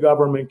so that the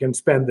government can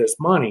spend this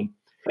money.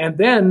 And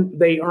then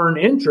they earn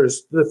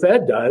interest, the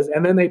Fed does,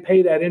 and then they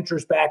pay that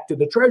interest back to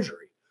the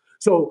treasury.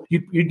 So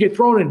you'd get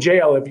thrown in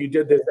jail if you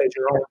did this as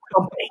your own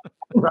company,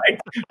 right?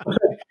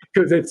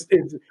 Because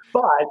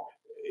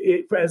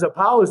as a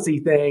policy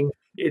thing,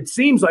 it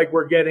seems like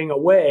we're getting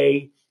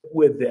away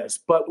with this,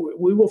 but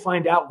we will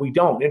find out we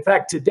don't. In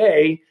fact,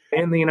 today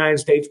in the United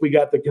States, we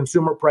got the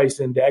consumer price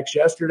index.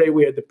 Yesterday,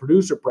 we had the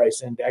producer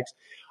price index,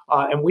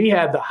 and we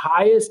had the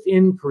highest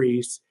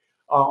increase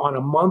on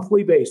a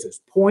monthly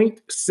basis,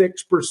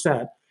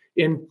 0.6%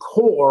 in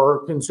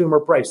core consumer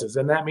prices.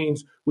 And that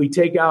means we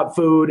take out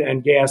food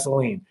and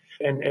gasoline.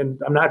 And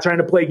I'm not trying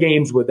to play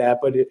games with that,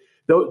 but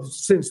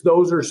since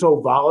those are so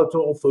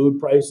volatile, food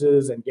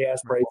prices and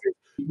gas prices,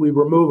 we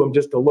remove them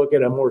just to look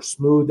at a more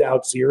smoothed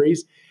out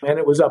series. And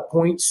it was up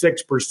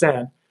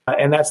 0.6%.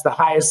 And that's the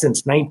highest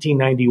since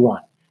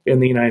 1991 in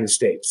the United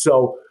States.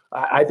 So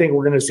I think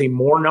we're going to see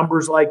more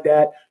numbers like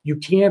that. You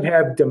can't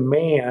have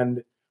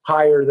demand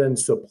higher than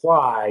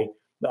supply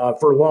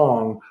for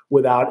long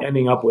without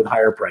ending up with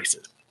higher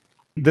prices.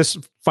 This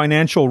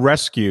financial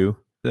rescue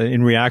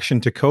in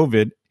reaction to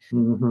COVID,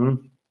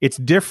 it's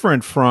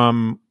different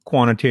from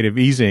quantitative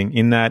easing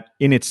in that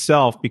in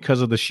itself,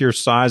 because of the sheer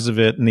size of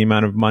it and the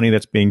amount of money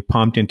that's being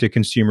pumped into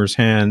consumers'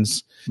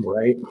 hands,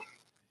 right?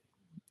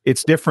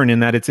 It's different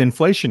in that it's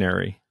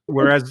inflationary,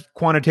 whereas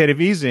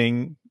quantitative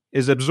easing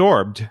is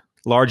absorbed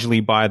largely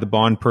by the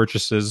bond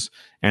purchases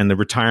and the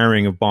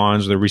retiring of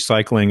bonds, the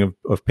recycling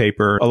of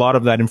paper. A lot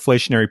of that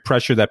inflationary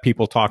pressure that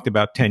people talked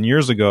about 10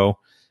 years ago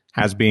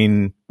has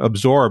been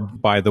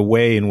absorbed by the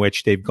way in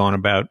which they've gone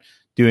about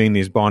doing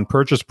these bond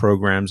purchase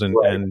programs.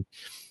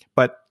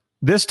 But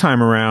this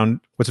time around,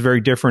 what's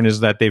very different is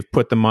that they've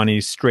put the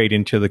money straight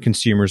into the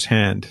consumer's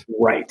hand,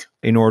 Right.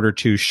 in order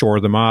to shore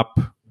them up.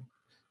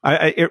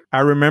 I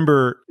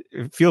remember,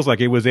 it feels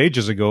like it was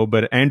ages ago,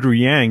 but Andrew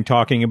Yang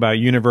talking about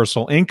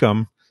universal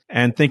income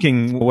and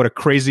thinking what a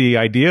crazy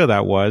idea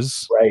that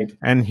was. Right.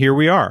 And here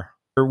we are.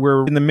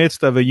 We're in the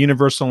midst of a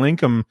universal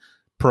income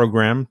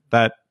program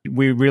that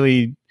we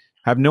really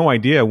have no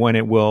idea when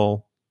it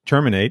will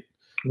terminate.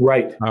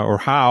 Right. Or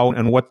how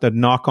and what the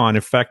knock-on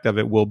effect of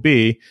it will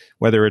be,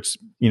 whether it's,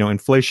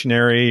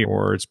 inflationary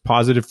or it's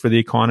positive for the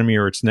economy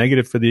or it's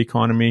negative for the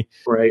economy.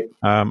 Right.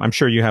 I'm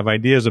sure you have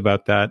ideas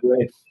about that.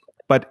 Right.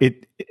 But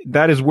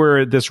that is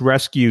where this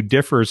rescue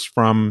differs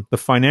from the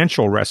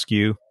financial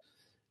rescue.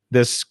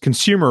 This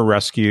consumer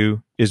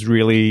rescue is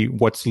really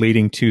what's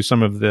leading to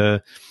some of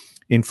the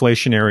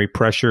inflationary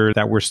pressure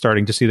that we're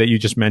starting to see, that you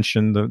just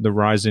mentioned, the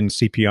rise in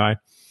CPI.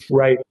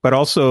 Right. But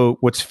also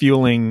what's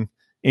fueling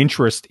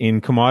interest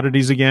in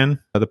commodities again.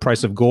 The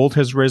price of gold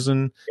has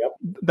risen. Yep.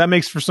 That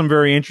makes for some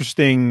very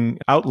interesting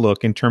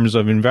outlook in terms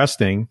of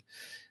investing.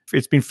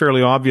 It's been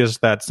fairly obvious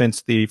that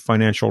since the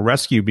financial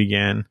rescue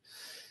began,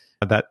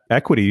 that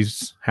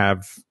equities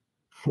have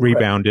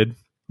rebounded. Right.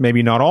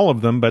 Maybe not all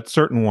of them, but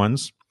certain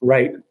ones.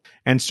 Right.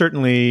 And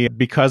certainly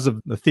because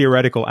of the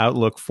theoretical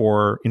outlook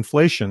for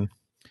inflation,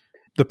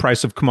 the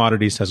price of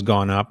commodities has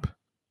gone up.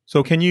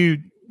 So can you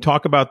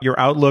talk about your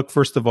outlook,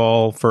 first of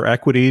all, for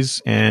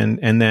equities and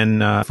then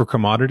for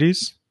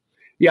commodities?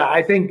 Yeah,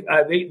 I think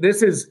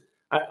this is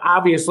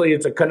obviously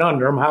it's a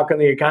conundrum. How can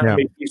the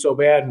economy be so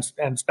bad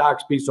and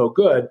stocks be so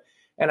good?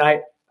 And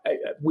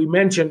we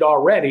mentioned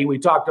already, we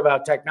talked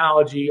about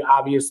technology.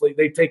 Obviously,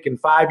 they've taken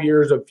 5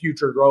 years of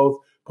future growth,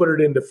 put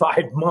it into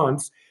 5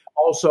 months.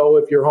 Also,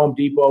 if you're Home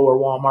Depot or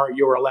Walmart,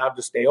 you're allowed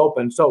to stay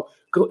open. So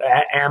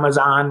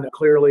Amazon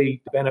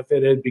clearly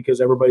benefited because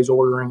everybody's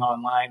ordering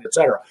online, et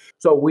cetera.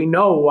 So we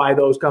know why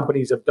those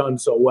companies have done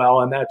so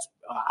well, and that's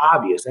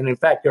obvious. And in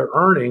fact, their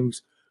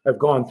earnings have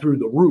gone through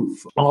the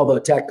roof. All the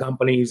tech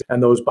companies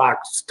and those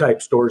box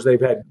type stores,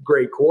 they've had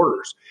great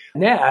quarters.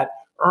 Net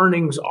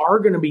earnings are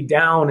going to be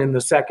down in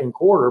the second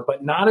quarter,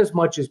 but not as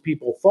much as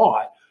people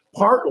thought,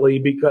 partly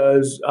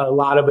because a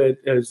lot of it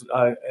is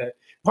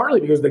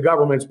partly because the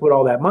government's put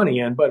all that money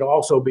in, but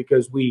also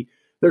because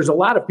there's a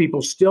lot of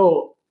people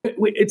still,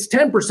 it's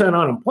 10%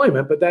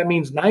 unemployment, but that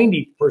means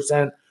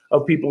 90%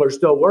 of people are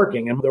still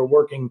working and they're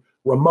working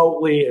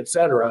remotely, et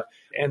cetera.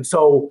 And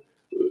so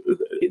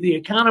the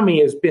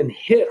economy has been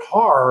hit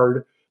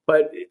hard,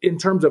 but in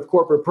terms of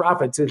corporate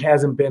profits, it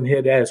hasn't been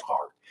hit as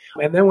hard.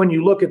 And then when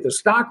you look at the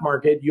stock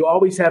market, you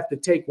always have to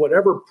take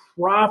whatever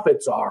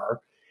profits are,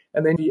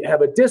 and then you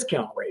have a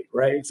discount rate,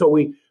 right? So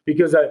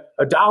because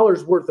a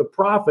dollar's worth of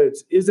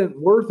profits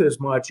isn't worth as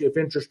much if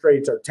interest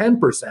rates are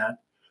 10%,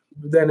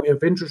 then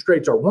if interest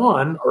rates are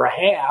 1 or a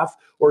half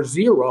or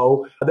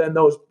 0, then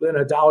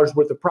a dollar's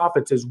worth of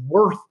profits is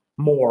worth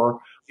more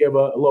if you have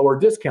a lower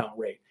discount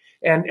rate.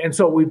 And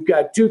so we've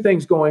got two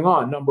things going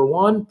on. Number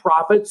one,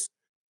 profits.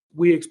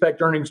 We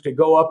expect earnings to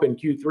go up in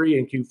Q3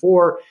 and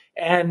Q4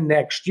 and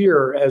next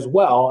year as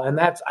well. And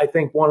that's, I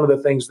think, one of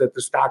the things that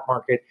the stock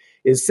market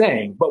is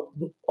saying. But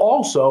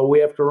also, we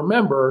have to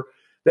remember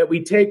that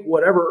we take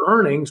whatever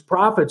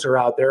profits are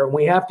out there, and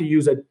we have to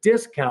use a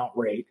discount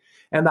rate.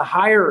 And the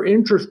higher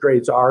interest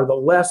rates are, the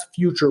less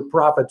future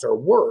profits are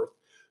worth.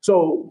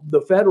 So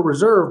the Federal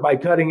Reserve, by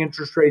cutting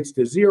interest rates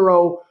to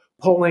 0,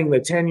 pulling the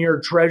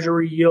 10-year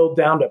Treasury yield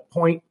down to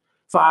 0.5,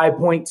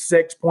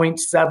 0.6,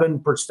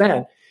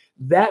 0.7%,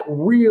 that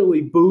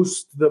really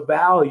boosts the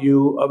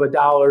value of a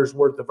dollar's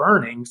worth of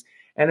earnings,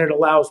 and it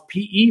allows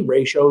PE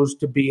ratios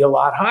to be a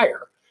lot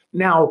higher.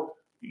 Now,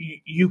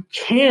 you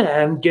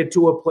can get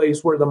to a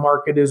place where the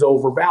market is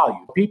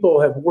overvalued.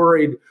 People have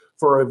worried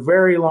for a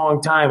very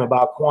long time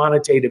about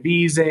quantitative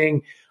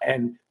easing,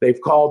 and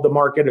they've called the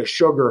market a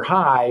sugar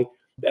high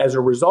as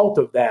a result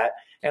of that.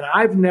 And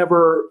I've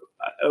never,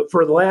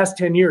 for the last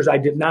 10 years, I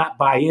did not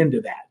buy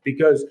into that,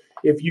 because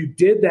if you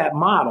did that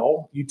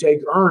model, you take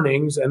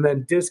earnings and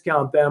then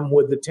discount them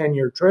with the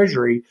 10-year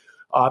Treasury,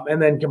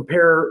 and then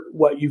compare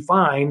what you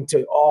find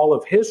to all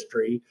of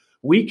history,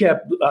 we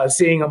kept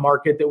seeing a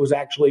market that was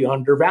actually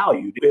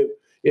undervalued.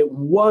 It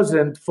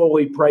wasn't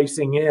fully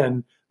pricing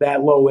in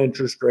that low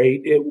interest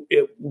rate.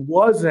 It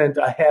wasn't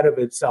ahead of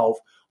itself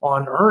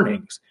on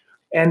earnings.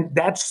 And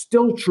that's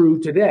still true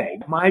today.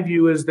 My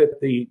view is that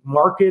the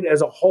market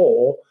as a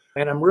whole,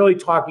 and I'm really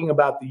talking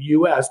about the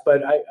U.S.,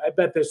 but I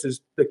bet this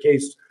is the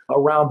case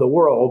around the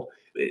world,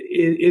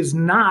 is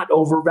not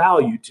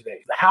overvalued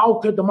today. How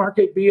could the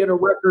market be at a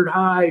record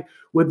high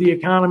with the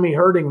economy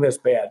hurting this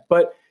bad?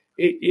 But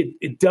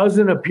it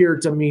doesn't appear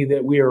to me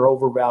that we are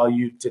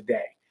overvalued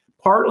today,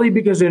 partly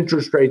because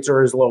interest rates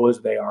are as low as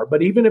they are.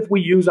 But even if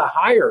we use a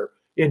higher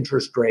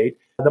interest rate,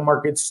 the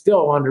market's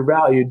still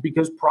undervalued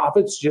because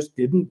profits just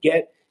didn't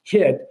get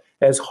hit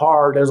as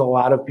hard as a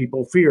lot of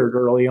people feared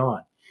early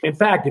on. In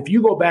fact, if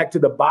you go back to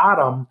the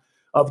bottom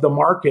of the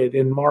market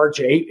in March,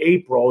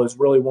 April is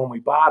really when we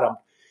bottomed.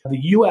 the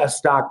U.S.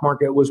 stock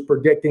market was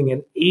predicting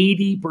an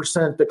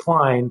 80%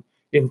 decline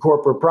in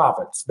corporate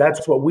profits.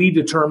 That's what we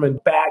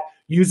determined back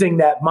using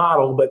that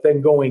model, but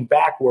then going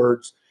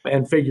backwards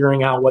and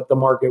figuring out what the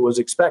market was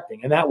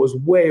expecting. And that was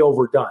way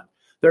overdone.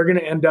 They're going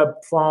to end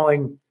up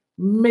falling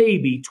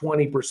maybe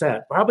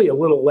 20%, probably a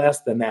little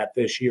less than that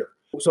this year.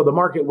 So the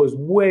market was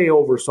way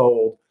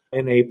oversold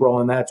in April,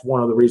 and that's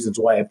one of the reasons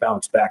why it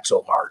bounced back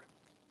so hard.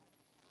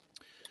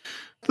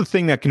 The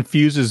thing that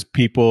confuses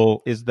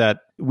people is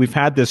that we've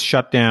had this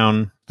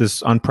shutdown,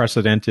 this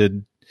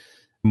unprecedented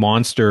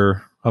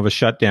monster of a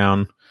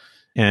shutdown,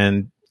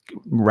 and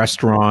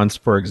restaurants,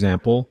 for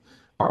example,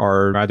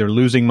 are either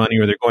losing money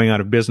or they're going out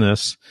of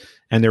business,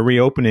 and they're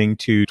reopening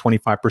to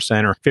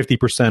 25% or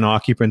 50%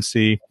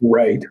 occupancy.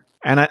 Right.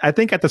 And I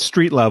think at the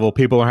street level,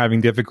 people are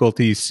having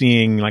difficulty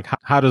seeing, like,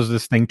 how does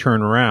this thing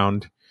turn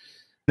around?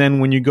 Then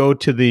when you go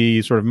to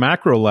the sort of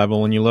macro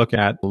level and you look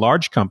at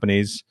large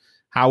companies,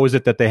 how is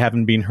it that they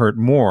haven't been hurt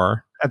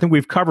more? I think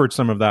we've covered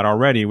some of that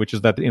already, which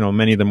is that,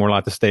 many of them were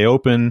allowed to stay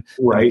open.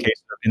 Right.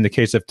 In the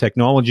case of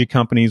technology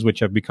companies, which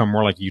have become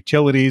more like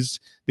utilities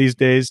these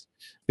days,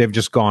 they've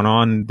just gone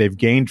on, they've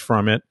gained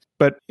from it.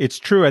 But it's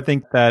true, I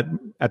think, that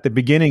at the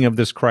beginning of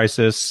this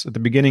crisis, at the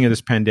beginning of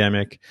this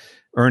pandemic,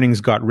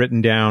 earnings got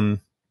written down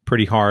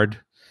pretty hard,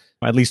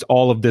 at least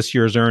all of this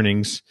year's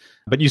earnings.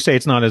 But you say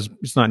it's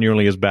not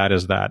nearly as bad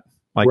as that.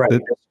 Like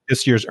right.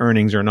 This year's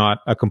earnings are not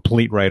a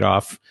complete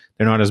write-off.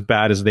 They're not as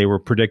bad as they were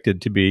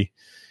predicted to be.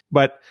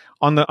 But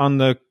on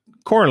the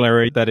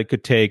corollary that it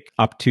could take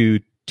up to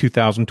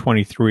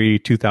 2023,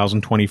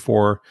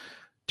 2024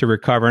 to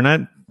recover,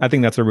 and I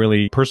think that's a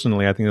really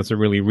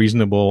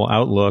reasonable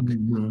outlook.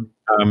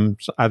 Mm-hmm.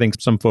 So I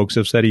think some folks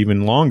have said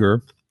even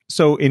longer.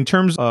 So in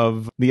terms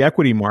of the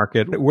equity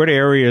market, what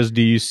areas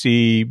do you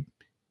see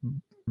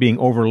being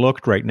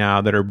overlooked right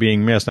now that are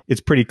being missed?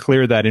 It's pretty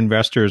clear that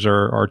investors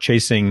are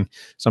chasing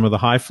some of the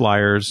high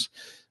flyers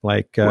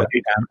like right.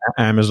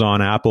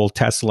 Amazon, Apple,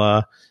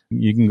 Tesla.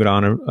 You can go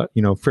down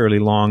a fairly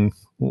long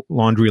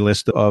laundry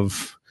list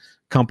of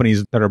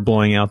companies that are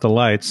blowing out the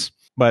lights.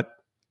 But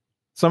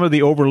some of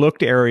the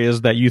overlooked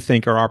areas that you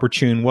think are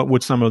opportune, what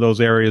would some of those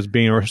areas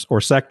be,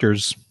 or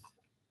sectors?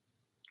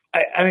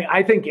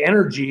 I think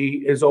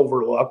energy is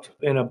overlooked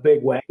in a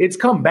big way. It's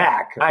come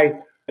back.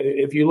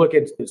 If you look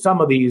at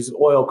some of these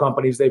oil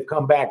companies, they've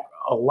come back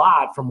a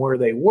lot from where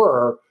they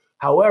were.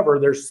 However,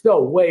 they're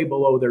still way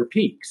below their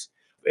peaks.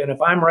 And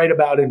if I'm right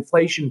about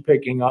inflation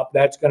picking up,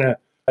 that's going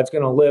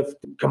to lift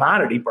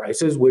commodity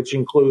prices, which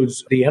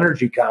includes the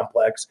energy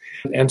complex.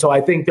 And so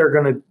I think they're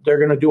going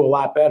to do a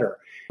lot better.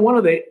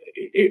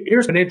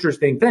 Here's an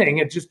interesting thing.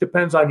 It just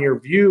depends on your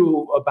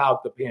view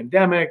about the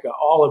pandemic,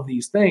 all of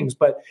these things.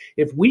 But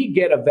if we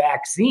get a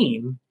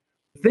vaccine,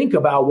 think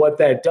about what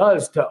that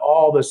does to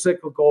all the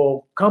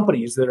cyclical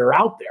companies that are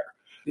out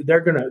there. They're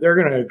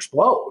gonna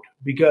explode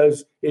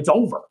because it's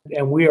over,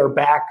 and we are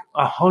back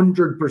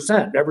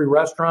 100%. Every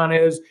restaurant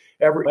is,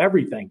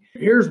 everything.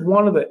 Here's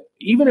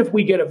even if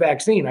we get a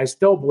vaccine, I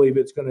still believe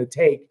it's going to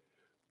take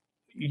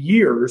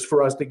years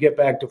for us to get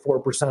back to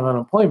 4%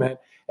 unemployment.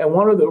 And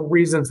one of the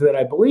reasons that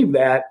I believe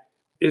that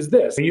is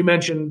this. You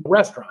mentioned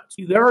restaurants.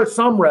 There are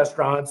some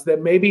restaurants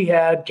that maybe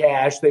had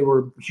cash. They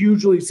were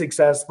hugely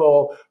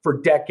successful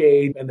for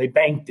decades and they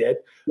banked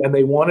it and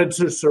they wanted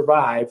to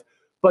survive,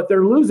 but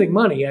they're losing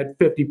money at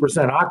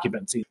 50%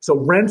 occupancy. So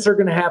rents are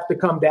going to have to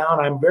come down.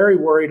 I'm very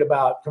worried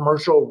about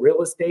commercial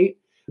real estate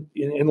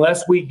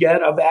unless we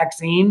get a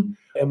vaccine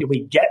and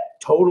we get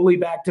totally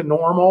back to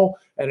normal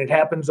and it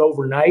happens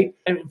overnight.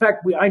 And in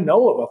fact, I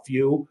know of a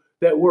few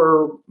that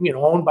were,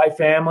 owned by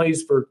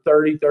families for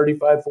 30,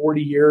 35,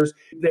 40 years.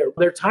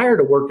 They're tired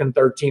of working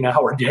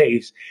 13-hour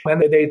days.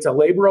 And it's a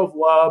labor of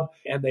love,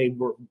 and they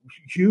were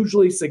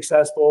hugely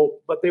successful,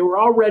 but they were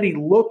already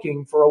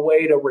looking for a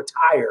way to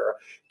retire,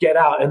 get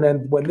out. And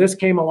then when this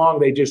came along,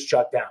 they just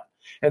shut down.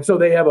 And so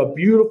they have a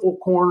beautiful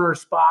corner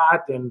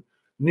spot in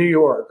New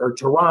York or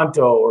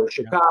Toronto or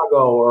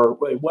Chicago or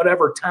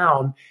whatever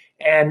town.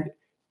 And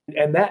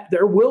that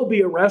there will be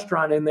a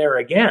restaurant in there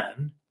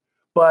again,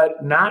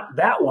 but not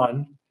that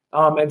one.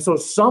 And so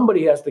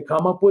somebody has to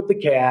come up with the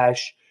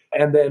cash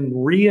and then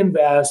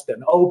reinvest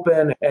and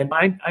open. And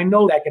I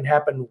know that can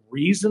happen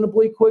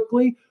reasonably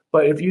quickly,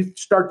 but if you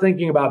start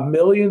thinking about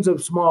millions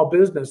of small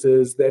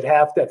businesses that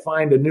have to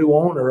find a new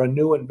owner, a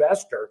new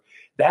investor,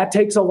 that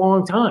takes a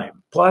long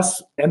time.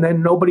 Plus, and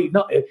then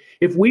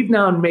if we've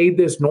now made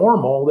this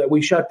normal that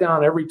we shut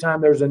down every time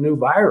there's a new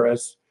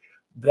virus,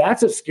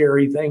 that's a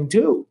scary thing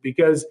too,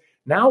 because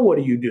now what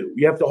do?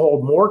 You have to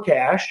hold more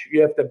cash.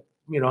 You have to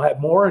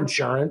have more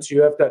insurance.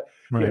 You have to,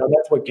 right.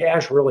 That's what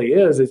cash really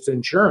is. It's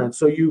insurance.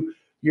 So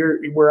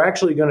we're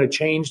actually going to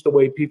change the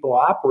way people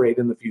operate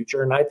in the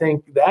future. And I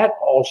think that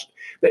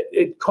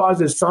it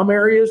causes some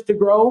areas to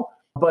grow,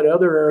 but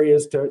other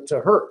areas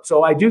to hurt.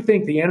 So I do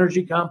think the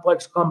energy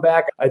complex come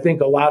back. I think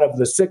a lot of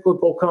the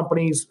cyclical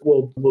companies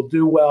will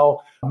do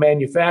well.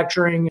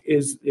 Manufacturing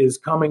is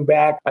coming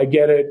back. I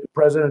get it.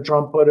 President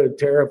Trump put a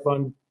tariff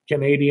on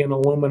Canadian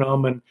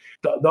aluminum, and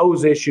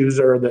those issues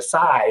are the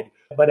side.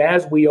 But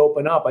as we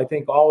open up, I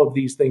think all of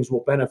these things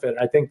will benefit.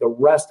 I think the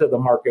rest of the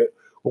market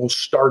will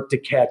start to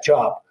catch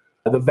up.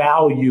 The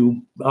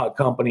value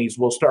companies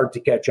will start to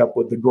catch up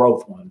with the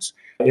growth ones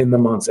in the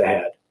months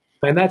ahead.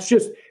 And that's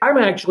just, I'm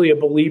actually a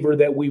believer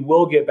that we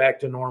will get back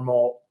to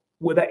normal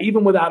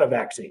even without a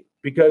vaccine,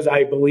 because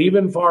I believe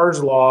in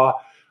Farr's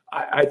law.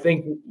 I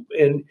think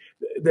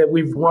that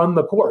we've run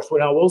the course.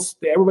 Now,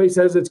 everybody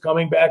says it's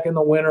coming back in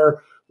the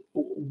winter.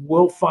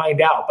 We'll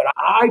find out. But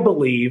I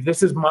believe,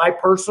 this is my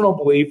personal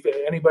belief,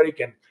 anybody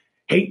can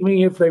hate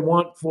me if they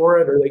want for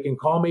it, or they can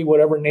call me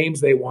whatever names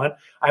they want.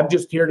 I'm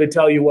just here to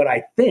tell you what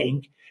I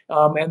think.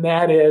 And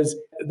that is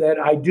that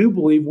I do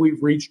believe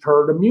we've reached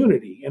herd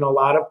immunity in a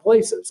lot of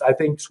places. I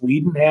think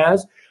Sweden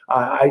has.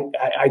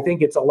 I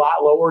think it's a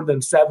lot lower than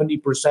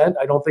 70%.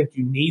 I don't think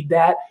you need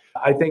that.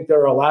 I think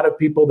there are a lot of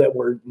people that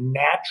were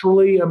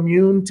naturally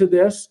immune to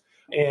this.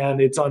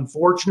 And it's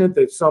unfortunate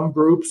that some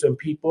groups and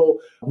people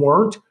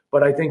weren't,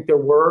 but I think there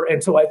were.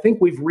 And so I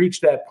think we've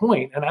reached that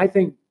point. And I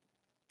think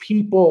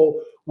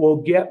people will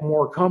get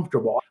more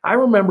comfortable. I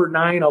remember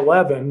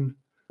 9/11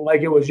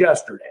 like it was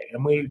yesterday,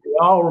 and we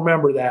all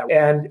remember that.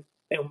 And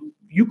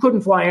you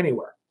couldn't fly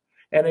anywhere.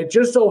 And it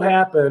just so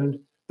happened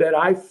that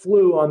I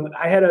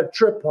had a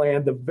trip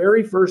planned the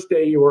very first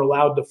day you were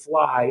allowed to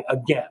fly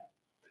again.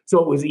 So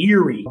it was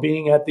eerie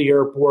being at the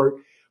airport,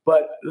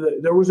 but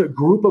there was a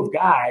group of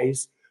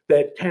guys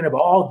that kind of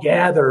all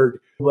gathered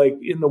like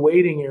in the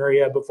waiting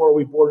area before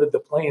we boarded the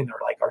plane. They're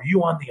like, "Are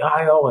you on the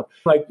aisle?" And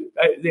like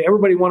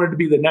everybody wanted to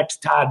be the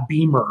next Todd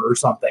Beamer or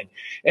something.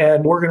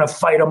 And we're going to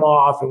fight them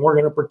off and we're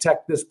going to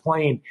protect this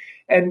plane.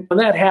 And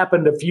that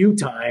happened a few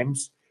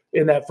times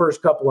in that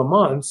first couple of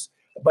months.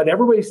 But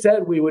everybody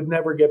said we would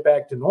never get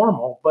back to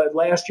normal. But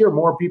last year,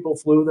 more people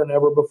flew than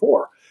ever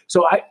before.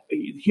 So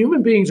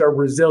human beings are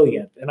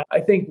resilient. And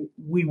I think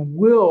we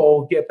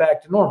will get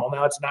back to normal.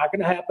 Now, it's not going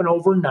to happen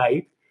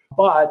overnight,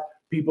 but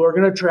people are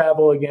going to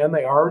travel again.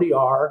 They already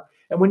are.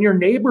 And when your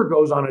neighbor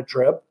goes on a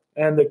trip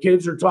and the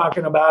kids are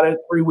talking about it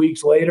 3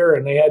 weeks later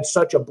and they had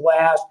such a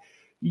blast,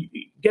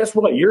 guess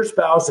what? Your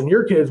spouse and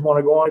your kids want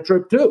to go on a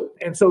trip too.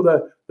 And so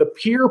the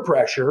peer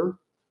pressure,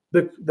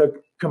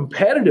 the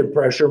competitive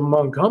pressure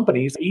among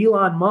companies,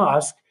 Elon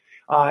Musk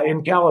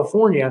in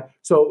California.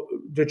 So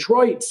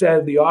Detroit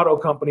said the auto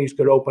companies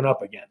could open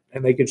up again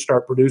and they could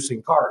start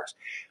producing cars.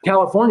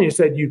 California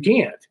said you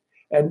can't.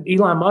 And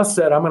Elon Musk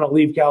said, "I'm going to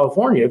leave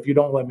California if you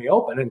don't let me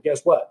open." And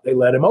guess what? They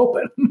let him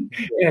open.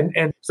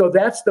 and so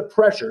that's the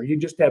pressure. You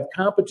just have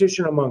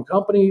competition among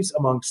companies,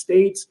 among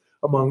states,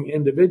 among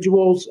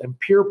individuals, and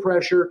peer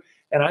pressure.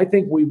 And I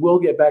think we will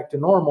get back to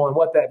normal. And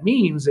what that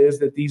means is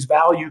that these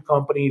value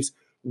companies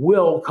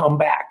will come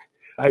back.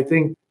 I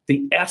think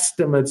the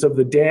estimates of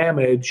the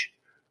damage,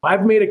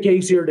 I've made a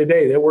case here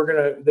today that we're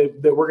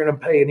going to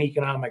pay an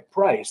economic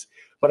price.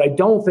 But I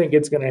don't think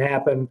it's going to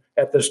happen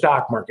at the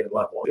stock market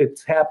level.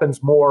 It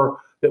happens more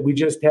that we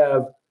just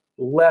have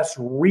less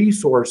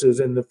resources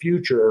in the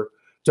future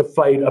to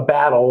fight a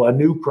battle, a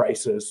new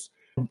crisis,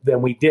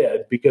 than we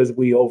did because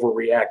we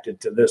overreacted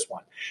to this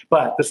one.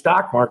 But the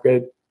stock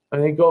market, I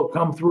think, will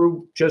come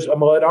through it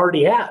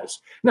already has.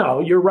 No,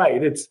 you're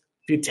right. If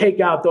you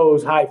take out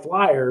those high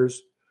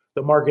flyers,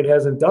 the market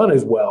hasn't done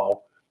as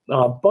well.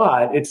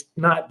 But it's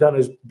not done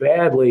as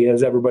badly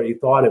as everybody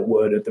thought it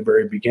would at the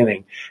very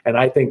beginning. And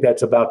I think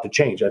that's about to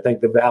change. I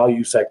think the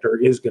value sector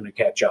is going to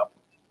catch up.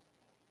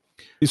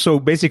 So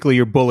basically,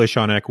 you're bullish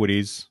on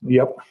equities.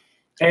 Yep.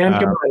 And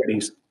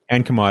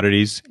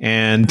commodities.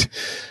 And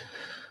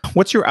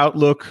what's your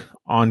outlook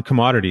on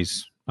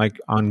commodities, like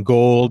on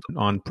gold,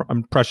 on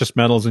precious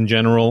metals in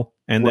general,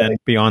 and then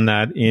beyond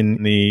that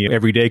in the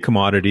everyday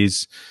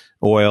commodities,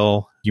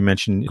 oil, you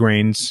mentioned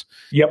grains.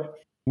 Yep.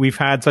 We've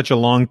had such a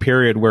long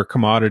period where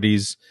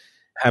commodities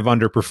have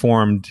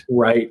underperformed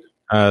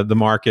the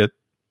market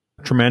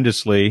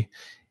tremendously.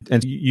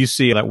 And you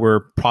see that we're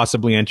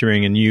possibly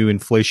entering a new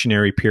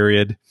inflationary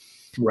period,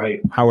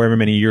 however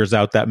many years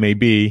out that may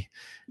be,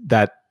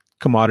 that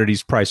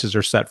commodities prices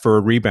are set for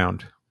a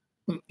rebound.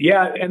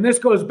 Yeah, and this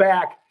goes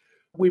back,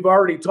 we've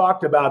already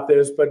talked about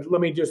this, but let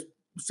me just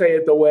say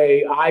it the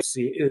way I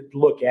see it,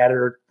 look at it,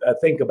 or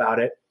think about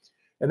it.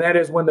 And that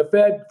is when the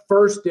Fed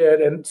first did,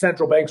 and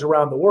central banks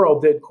around the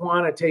world did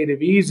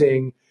quantitative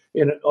easing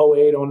in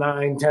 08,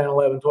 09, 10,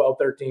 11, 12,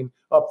 13,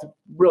 up to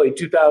really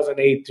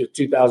 2008 to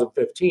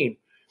 2015.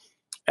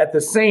 At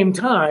the same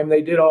time,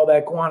 they did all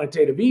that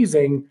quantitative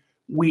easing,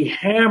 we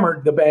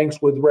hammered the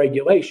banks with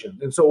regulation.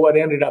 And so what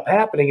ended up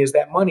happening is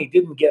that money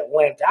didn't get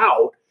lent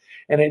out,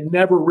 and it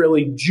never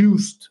really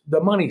juiced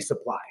the money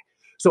supply.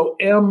 So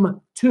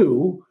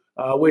M2,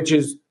 which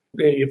is,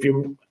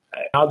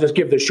 I'll just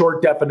give the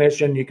short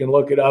definition. You can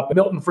look it up.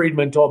 Milton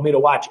Friedman told me to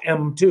watch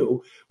M2,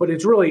 but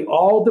it's really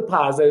all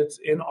deposits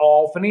in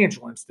all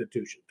financial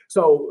institutions.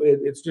 So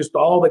it's just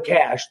all the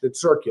cash that's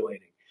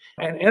circulating.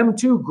 And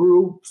M2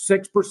 grew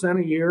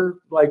 6% a year,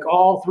 like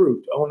all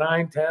through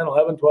 09, 10,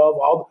 11, 12,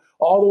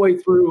 all the way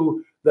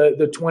through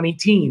the 20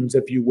 teens,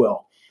 if you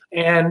will.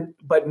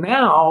 But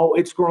now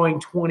it's growing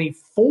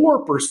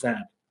 24%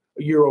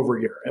 year over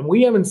year. And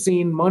we haven't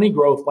seen money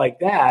growth like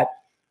that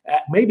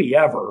maybe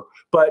ever,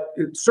 but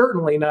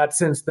certainly not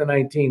since the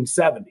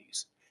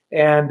 1970s.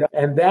 And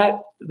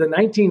that the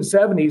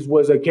 1970s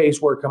was a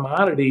case where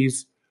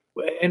commodities,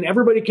 and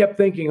everybody kept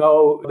thinking,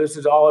 oh, this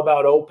is all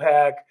about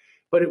OPEC,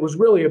 but it was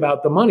really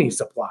about the money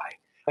supply.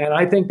 And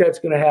I think that's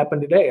going to happen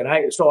today.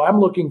 And so I'm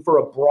looking for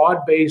a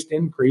broad-based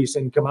increase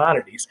in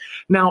commodities.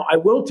 Now, I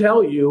will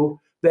tell you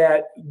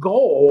that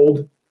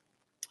gold,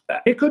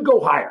 it could go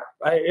higher.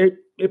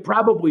 It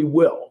probably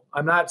will.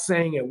 I'm not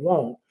saying it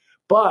won't.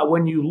 But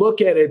when you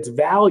look at its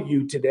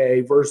value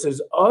today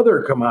versus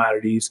other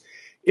commodities,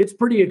 it's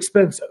pretty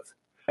expensive.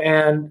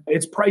 And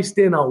it's priced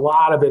in a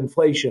lot of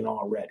inflation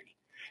already.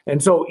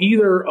 And so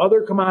either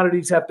other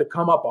commodities have to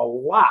come up a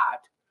lot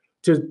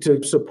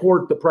to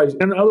support the price.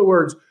 In other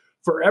words,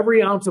 for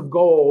every ounce of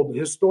gold,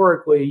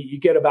 historically, you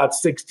get about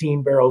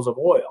 16 barrels of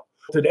oil.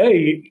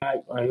 Today,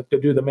 I have to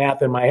do the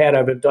math in my head.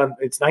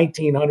 It's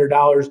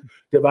 $1,900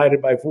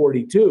 divided by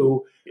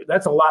 42.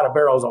 That's a lot of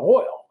barrels of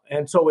oil.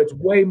 And so it's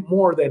way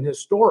more than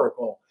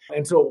historical.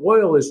 And so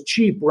oil is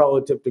cheap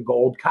relative to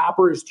gold.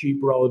 Copper is cheap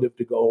relative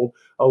to gold.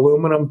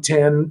 Aluminum,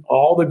 tin,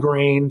 all the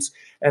grains.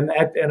 And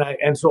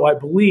so I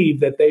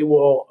believe that they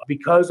will,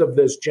 because of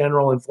this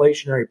general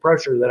inflationary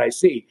pressure that I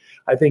see,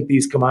 I think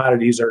these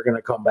commodities are going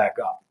to come back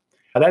up.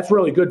 Now, that's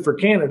really good for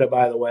Canada,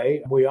 by the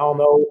way. We all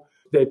know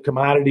that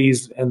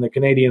commodities and the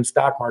Canadian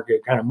stock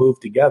market kind of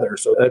move together.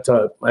 So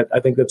I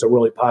think that's a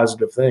really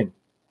positive thing.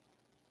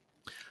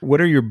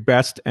 What are your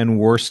best and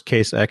worst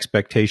case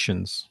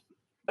expectations?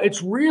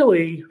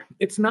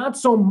 It's not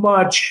so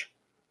much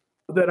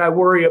that I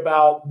worry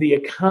about the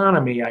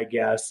economy, I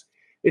guess.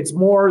 It's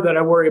more that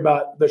I worry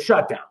about the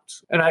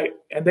shutdowns.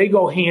 And they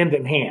go hand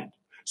in hand.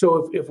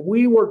 So if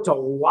we were to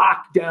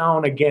lock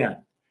down again,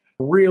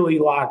 really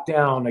lock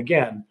down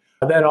again,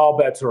 then all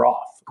bets are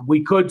off.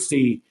 We could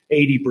see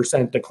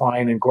 80%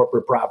 decline in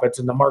corporate profits,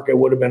 and the market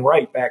would have been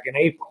right back in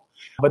April.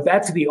 But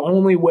that's the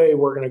only way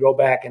we're going to go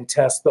back and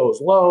test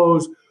those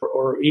lows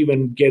or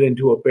even get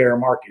into a bear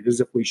market, is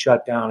if we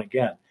shut down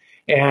again.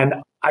 And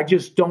I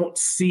just don't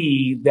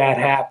see that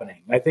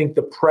happening. I think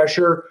the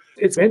pressure,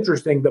 it's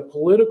interesting, the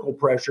political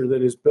pressure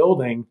that is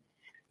building,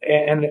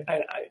 and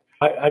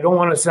I don't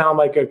want to sound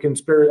like a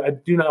conspiracy. I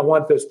do not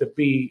want this to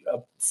be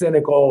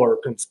cynical or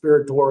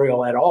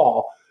conspiratorial at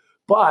all.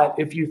 But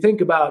if you think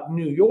about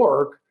New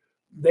York,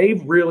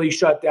 they've really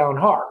shut down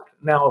hard.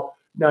 Now,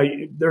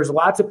 there's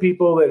lots of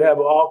people that have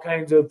all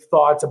kinds of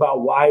thoughts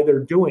about why they're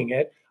doing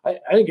it. I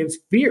think it's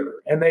fear.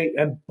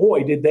 And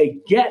boy, did they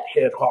get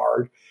hit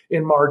hard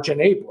in March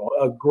and April.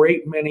 A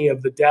great many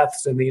of the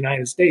deaths in the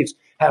United States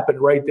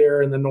happened right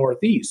there in the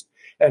Northeast.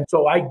 And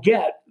so I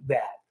get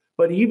that.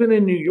 But even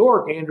in New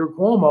York, Andrew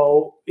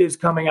Cuomo is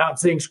coming out and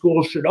saying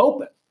schools should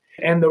open.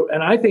 And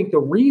I think the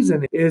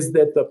reason is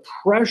that the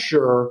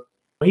pressure.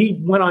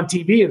 He went on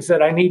TV and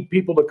said, I need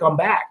people to come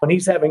back. When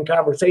he's having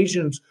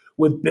conversations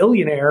with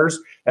billionaires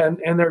and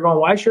they're going,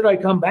 why should I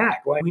come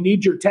back? Well, we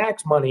need your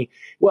tax money.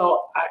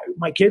 Well,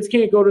 my kids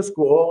can't go to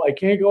school. I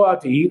can't go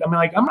out to eat. I'm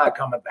like, I'm not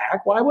coming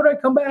back. Why would I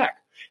come back?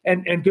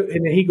 And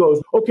he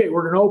goes, okay,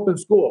 we're going to open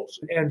schools.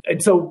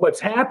 And so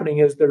what's happening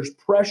is there's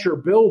pressure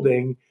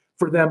building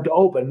for them to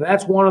open. And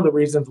that's one of the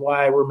reasons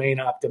why I remain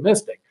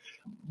optimistic.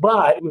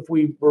 But if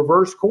we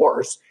reverse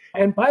course,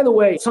 and by the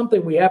way,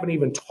 something we haven't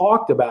even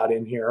talked about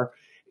in here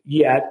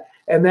yet,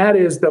 and that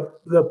is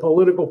the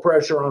political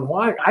pressure on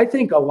why. I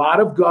think a lot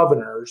of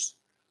governors,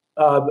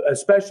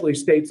 especially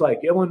states like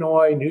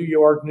Illinois, New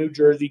York, New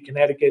Jersey,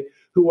 Connecticut,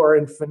 who are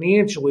in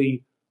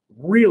financially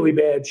really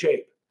bad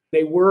shape.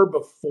 They were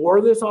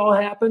before this all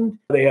happened.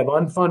 They have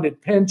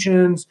unfunded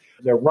pensions.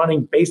 They're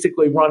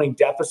basically running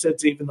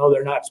deficits, even though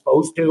they're not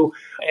supposed to.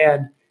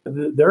 And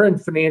they're in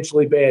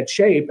financially bad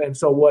shape. And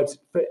so what's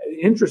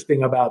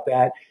interesting about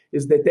that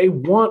is that they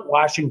want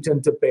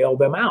Washington to bail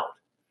them out.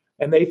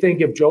 And they think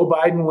if Joe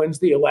Biden wins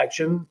the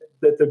election,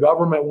 that the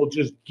government will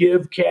just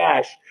give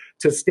cash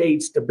to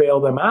states to bail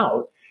them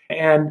out.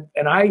 And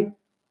I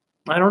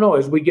don't know,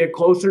 as we get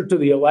closer to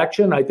the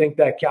election, I think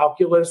that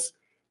calculus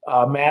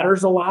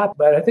matters a lot.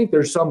 But I think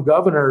there's some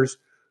governors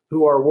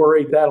who are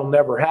worried that'll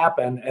never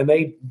happen. And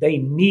they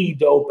need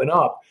to open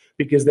up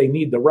because they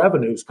need the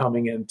revenues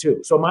coming in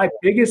too. So my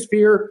biggest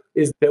fear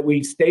is that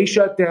we stay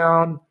shut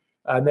down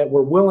and that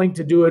we're willing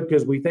to do it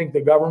because we think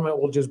the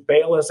government will just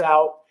bail us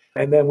out.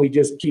 And then we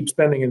just keep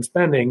spending and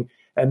spending.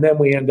 And then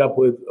we end up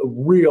with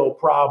real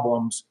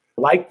problems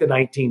like the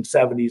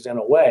 1970s in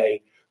a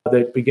way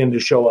that begin to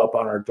show up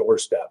on our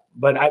doorstep.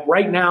 But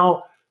right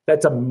now,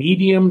 that's a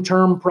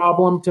medium-term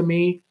problem to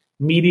me,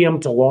 medium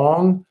to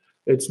long.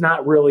 It's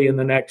not really in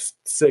the next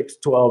 6,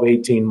 12,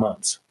 18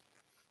 months.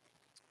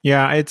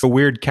 Yeah, it's a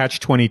weird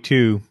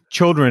catch-22.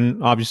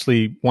 Children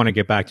obviously want to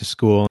get back to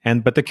school.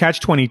 But the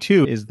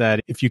catch-22 is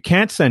that if you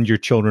can't send your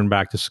children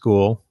back to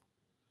school,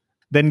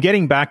 then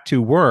getting back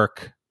to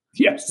work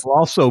will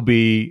also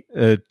be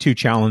too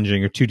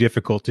challenging or too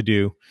difficult to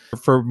do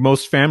for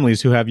most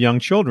families who have young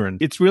children.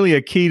 It's really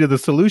a key to the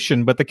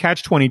solution, but the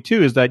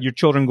catch-22 is that your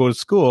children go to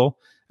school,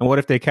 and what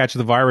if they catch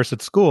the virus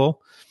at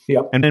school?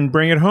 Yep. and then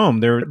bring it home.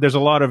 There's a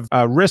lot of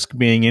risk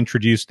being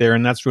introduced there,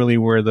 and that's really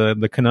where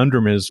the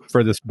conundrum is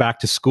for this back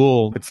to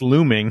school. It's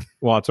looming.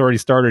 Well, it's already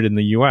started in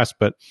the U.S.,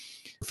 but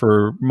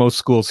for most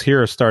schools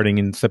here starting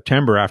in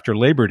September after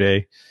Labor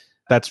Day,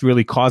 that's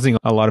really causing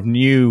a lot of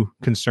new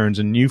concerns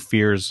and new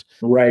fears.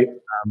 Right.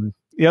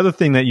 The other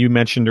thing that you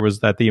mentioned was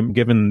that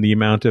given the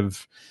amount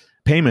of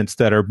payments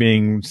that are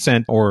being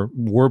sent or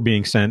were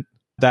being sent,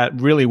 that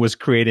really was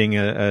creating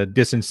a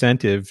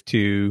disincentive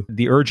to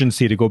the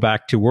urgency to go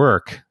back to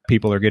work.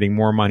 People are getting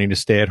more money to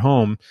stay at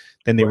home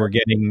than they were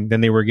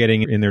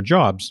getting in their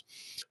jobs.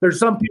 There's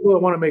some people that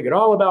want to make it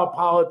all about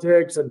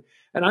politics, and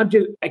I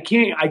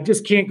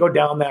just can't go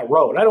down that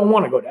road. I don't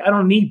want to go down. I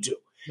don't need to.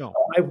 No.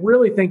 I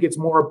really think it's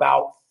more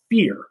about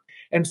fear.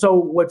 And so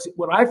what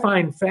I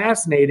find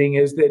fascinating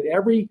is that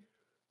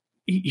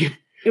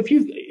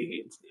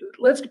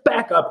let's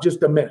back up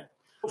just a minute.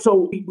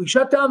 So we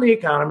shut down the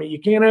economy. You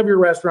can't have your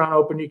restaurant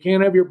open. You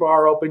can't have your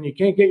bar open. You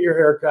can't get your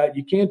hair cut.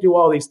 You can't do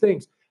all these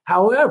things.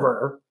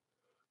 However,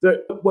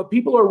 what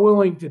people are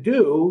willing to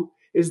do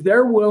is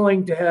they're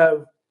willing to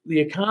have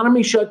the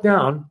economy shut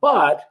down,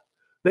 but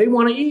they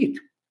want to eat.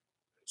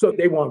 So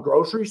they want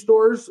grocery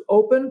stores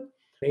open.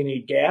 They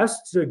need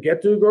gas to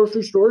get to the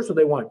grocery store, so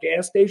they want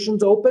gas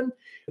stations open,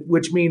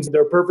 which means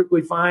they're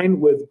perfectly fine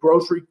with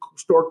grocery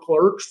store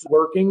clerks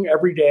working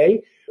every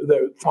day.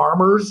 The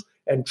farmers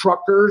and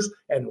truckers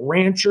and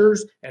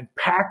ranchers and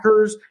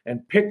packers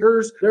and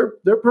pickers,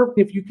 they're perfect.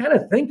 If you kind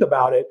of think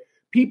about it,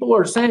 people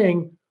are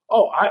saying,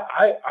 oh,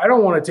 I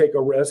don't want to take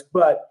a risk,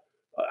 but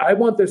I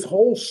want this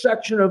whole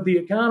section of the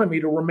economy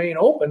to remain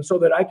open so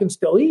that I can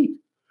still eat.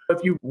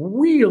 If you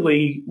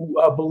really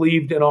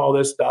believed in all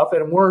this stuff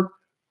and weren't,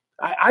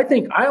 I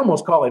think I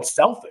almost call it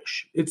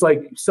selfish. It's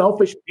like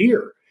selfish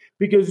fear,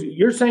 because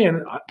you're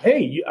saying,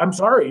 hey, I'm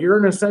sorry, you're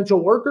an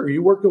essential worker.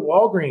 You work at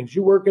Walgreens,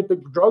 you work at the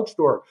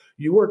drugstore,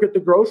 you work at the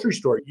grocery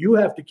store. You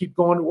have to keep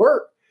going to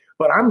work,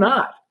 but I'm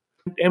not.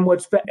 And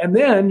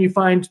then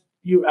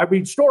I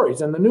read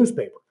stories in the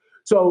newspaper.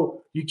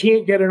 So you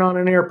can't get it on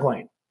an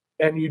airplane,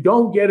 and you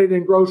don't get it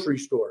in grocery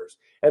stores.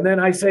 And then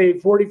I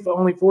say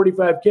only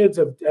 45 kids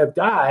have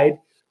died.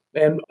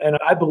 And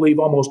I believe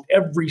almost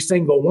every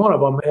single one of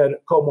them had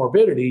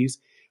comorbidities.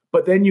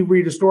 But then you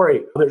read a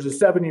story, there's a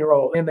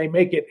 7-year-old, and they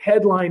make it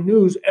headline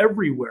news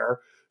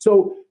everywhere.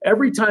 So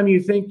every time you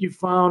think you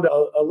found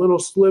a little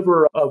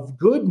sliver of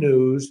good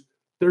news,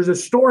 there's a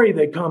story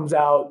that comes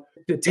out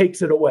that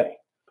takes it away.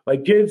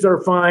 Like, kids are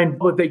fine,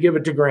 but they give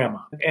it to grandma.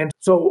 And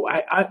so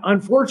I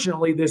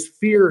unfortunately, this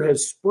fear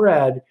has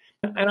spread.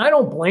 And I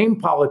don't blame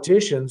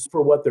politicians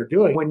for what they're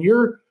doing.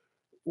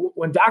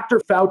 When Dr.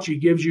 Fauci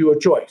gives you a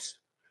choice,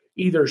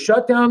 either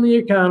shut down the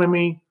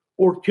economy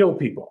or kill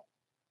people,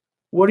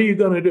 what are you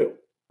going to do?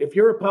 If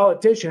you're a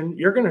politician,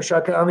 you're going to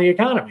shut down the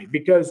economy,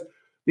 because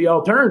the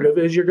alternative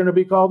is you're going to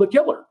be called a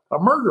killer, a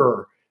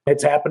murderer.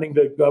 It's happening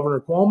to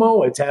Governor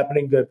Cuomo. It's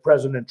happening to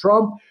President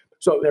Trump.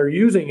 So they're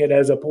using it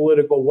as a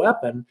political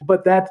weapon.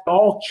 But that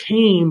all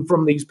came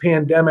from these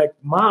pandemic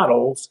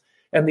models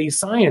and these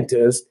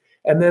scientists.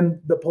 And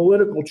then the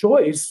political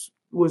choice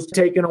was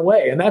taken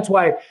away. And that's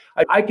why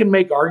I can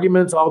make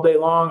arguments all day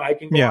long. I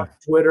can go on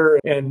Twitter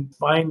and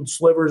find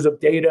slivers of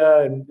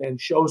data and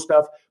show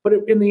stuff. But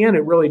in the end,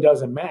 it really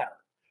doesn't matter.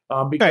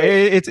 Because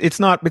it's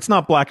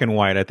not black and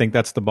white. I think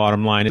that's the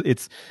bottom line.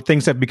 It's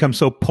things have become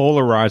so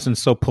polarized and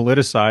so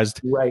politicized,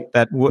 right,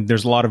 that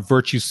there's a lot of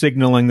virtue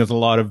signaling. There's a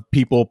lot of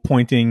people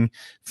pointing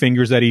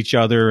fingers at each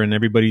other, and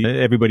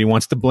everybody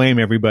wants to blame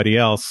everybody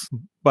else.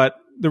 But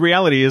the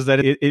reality is that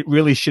it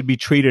really should be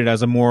treated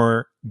as a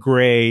more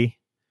gray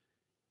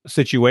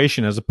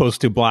situation as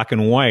opposed to black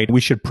and white.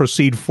 We should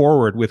proceed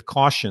forward with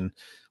caution.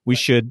 We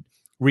should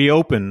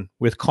reopen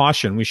with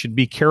caution. We should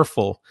be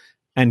careful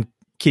and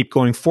keep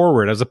going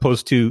forward as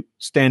opposed to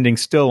standing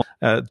still.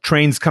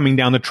 Trains coming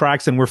down the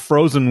tracks and we're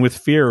frozen with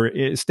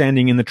fear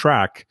standing in the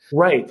track.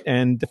 Right.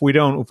 And if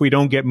we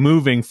don't get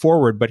moving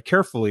forward, but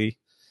carefully,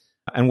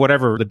 and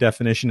whatever the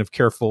definition of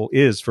careful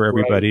is for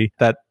everybody,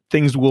 that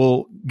things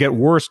will get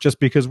worse just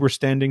because we're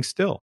standing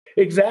still.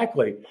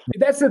 Exactly.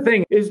 That's the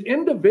thing, is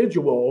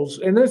individuals,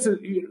 and this is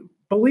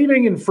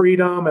believing in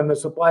freedom and the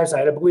supply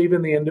side, I believe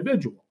in the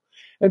individual.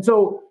 And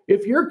so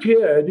if your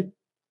kid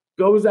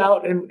goes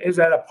out and is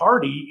at a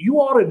party, you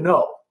ought to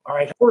know, all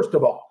right, first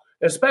of all,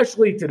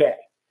 especially today.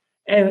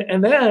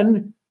 And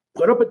then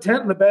put up a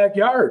tent in the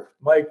backyard,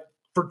 like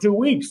for 2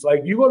 weeks.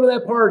 Like, you go to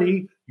that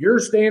party, you're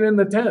staying in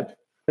the tent.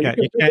 Yeah,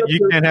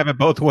 you can't have it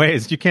both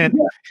ways. You can't.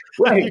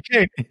 Yeah, right. You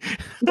can't.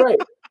 Right.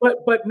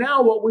 But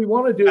now what we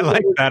want to do.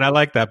 I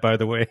like that, by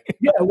the way.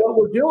 Yeah. What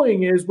we're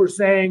doing is we're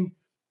saying,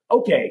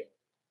 okay,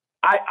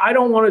 I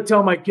don't want to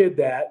tell my kid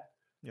that.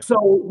 Yeah.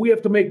 So we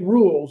have to make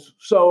rules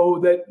so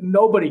that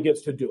nobody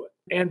gets to do it.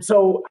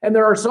 And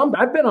there are some,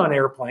 I've been on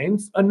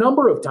airplanes a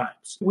number of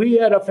times. We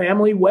had a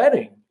family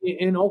wedding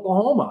in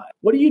Oklahoma.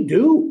 What do you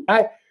do?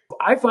 I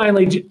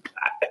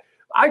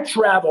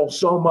travel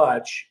so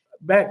much.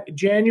 Back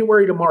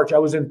January to March, I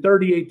was in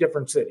 38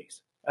 different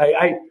cities.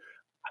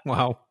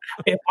 Wow.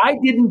 If I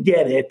didn't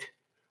get it,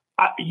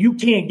 you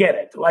can't get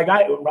it.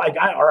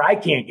 I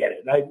can't get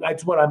it.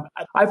 That's what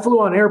I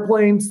flew on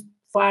airplanes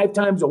 5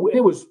 times a week.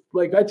 It was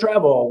like I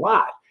travel a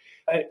lot.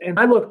 And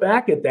I look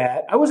back at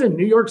that. I was in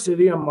New York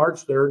City on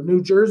March 3rd,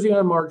 New Jersey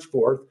on March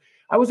 4th.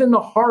 I was in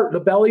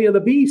the belly of the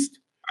beast.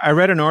 I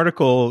read an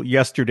article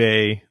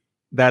yesterday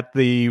that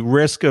the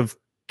risk of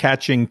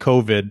catching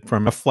COVID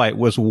from a flight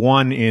was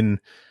 1 in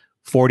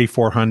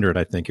 4,400,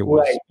 I think it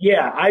was. Right.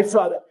 Yeah, I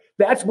saw that.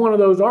 That's one of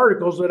those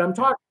articles that I'm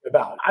talking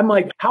about. I'm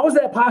like, how is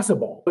that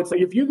possible? It's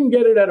like, if you can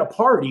get it at a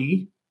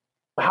party,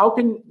 how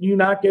can you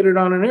not get it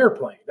on an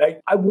airplane?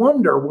 I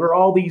wonder where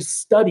all these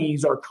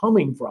studies are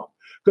coming from,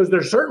 because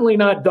they're certainly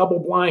not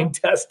double-blind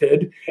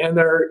tested. And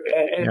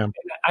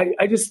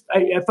I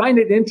find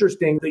it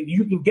interesting that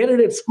you can get it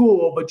at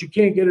school, but you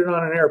can't get it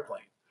on an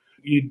airplane.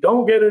 You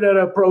don't get it at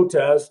a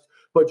protest,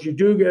 but you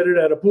do get it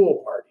at a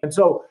pool party. And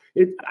so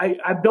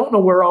I don't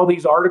know where all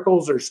these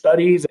articles or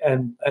studies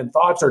and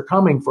thoughts are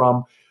coming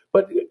from,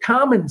 but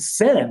common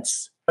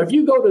sense. If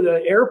you go to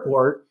the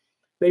airport,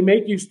 they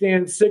make you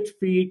stand 6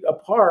 feet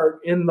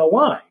apart in the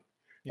line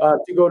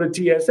to go to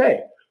TSA.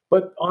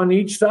 But on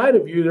each side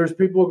of you, there's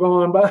people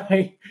going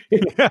by 2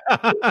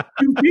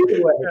 feet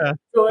away. Yeah.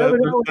 So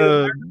evidently,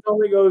 it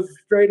only goes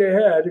straight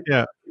ahead.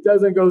 Yeah. It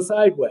doesn't go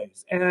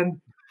sideways. And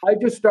I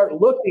just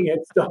start looking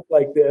at stuff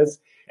like this,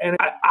 and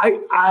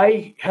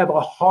I have a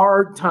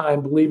hard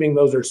time believing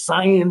those are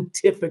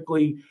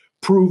scientifically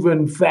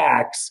proven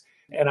facts.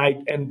 And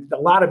a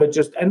lot of it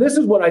just, and this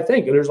is what I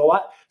think. There's a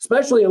lot,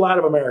 especially a lot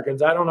of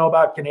Americans. I don't know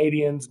about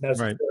Canadians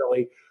necessarily,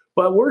 right,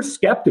 but we're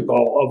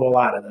skeptical of a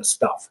lot of this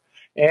stuff.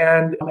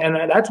 And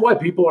that's why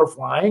people are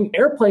flying.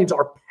 Airplanes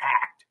are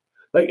packed.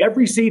 Like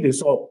every seat is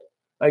sold.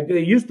 Like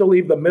they used to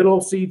leave the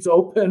middle seats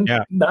open,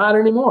 not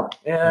anymore.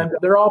 And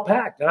they're all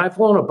packed. And I've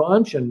flown a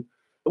bunch. And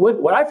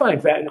what I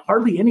find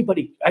hardly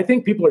anybody, I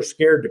think people are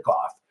scared to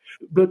cough,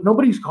 but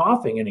nobody's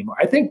coughing anymore.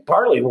 I think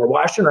partly we're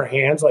washing our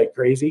hands like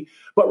crazy.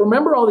 But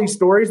remember all these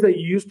stories that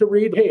you used to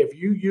read? Hey, if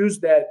you use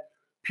that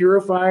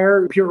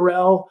purifier,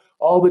 Purell,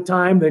 all the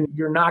time, then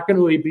you're not going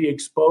to be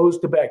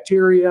exposed to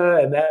bacteria,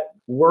 and that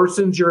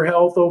worsens your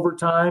health over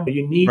time.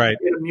 You need to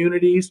get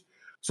immunities.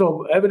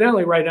 So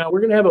evidently right now, we're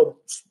going to have a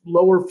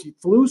lower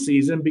flu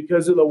season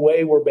because of the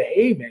way we're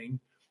behaving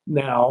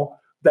now.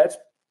 That's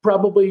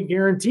probably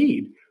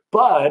guaranteed.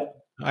 But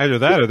either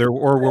that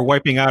or we're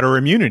wiping out our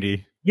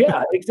immunity.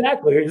 Yeah,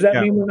 exactly. Does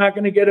that mean we're not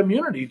going to get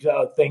immunity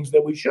to things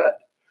that we should?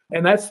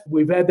 And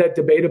we've had that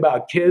debate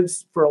about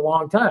kids for a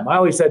long time. I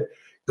always said,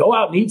 go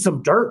out and eat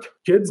some dirt.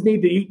 Kids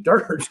need to eat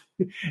dirt.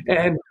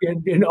 and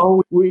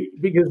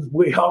because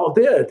we all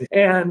did.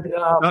 And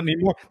not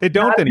anymore. They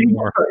don't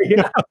anymore.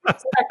 Yeah,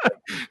 exactly.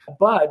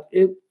 But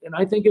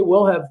I think it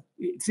will have,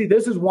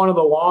 this is one of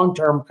the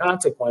long-term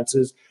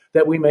consequences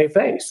that we may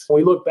face.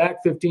 When we look back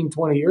 15,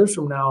 20 years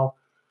from now,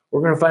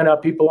 we're going to find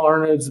out people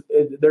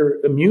their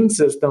immune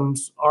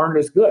systems aren't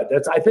as good.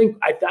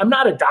 I'm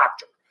not a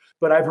doctor,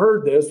 but I've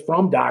heard this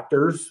from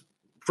doctors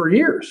for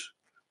years.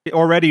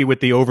 Already with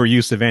the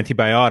overuse of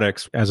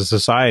antibiotics as a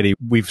society,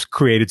 we've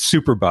created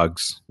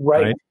superbugs,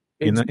 right?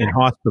 Exactly. In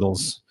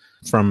hospitals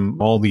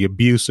from all the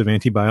abuse of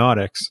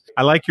antibiotics.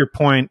 I like your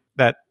point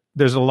that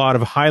there's a lot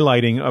of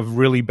highlighting of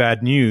really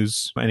bad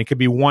news, and it could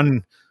be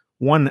one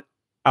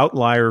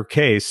outlier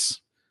case,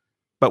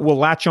 but we'll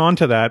latch on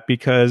to that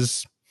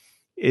because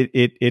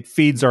it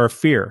feeds our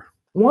fear.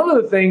 One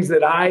of the things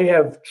that I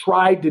have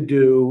tried to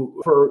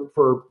do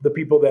for the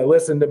people that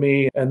listen to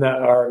me and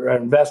that are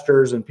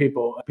investors and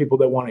people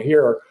that want to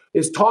hear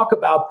is talk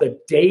about the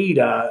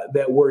data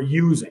that we're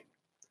using.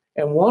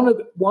 And one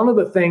of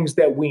the things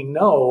that we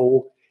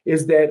know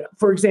is that,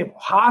 for example,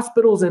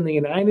 hospitals in the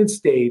United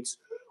States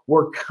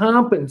were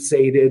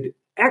compensated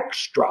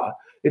extra.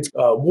 It's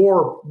a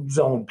war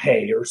zone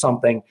pay or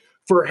something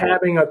for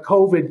having a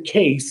COVID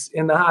case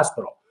in the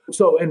hospital.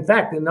 So, in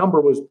fact, the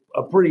number was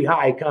a pretty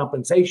high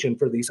compensation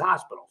for these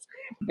hospitals.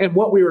 And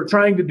what we were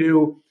trying to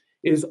do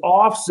is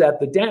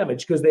offset the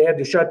damage because they had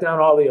to shut down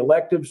all the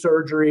elective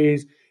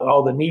surgeries,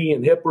 all the knee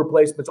and hip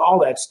replacements, all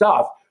that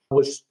stuff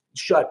was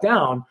shut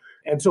down.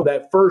 And so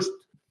that first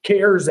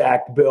CARES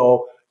Act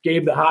bill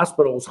gave the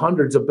hospitals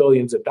hundreds of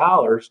billions of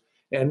dollars,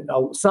 and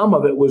some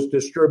of it was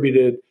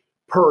distributed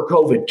per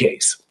COVID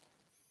case.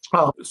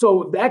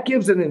 So that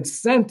gives an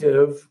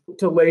incentive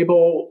to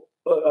label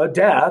a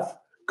death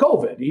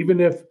COVID,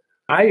 even if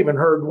I even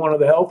heard one of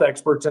the health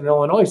experts in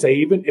Illinois say,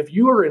 even if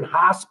you are in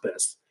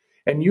hospice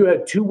and you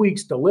had 2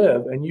 weeks to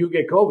live and you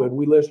get COVID,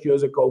 we list you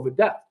as a COVID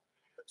death.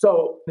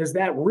 So is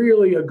that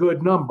really a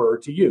good number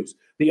to use?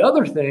 The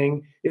other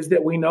thing is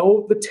that we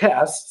know the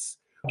tests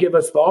give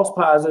us false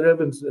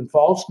positives and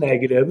false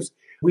negatives.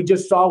 We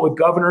just saw with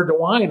Governor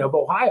DeWine of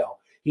Ohio.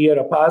 He had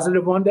a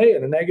positive one day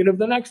and a negative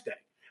the next day.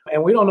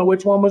 And we don't know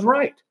which one was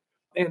right.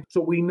 And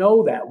so we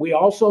know that. We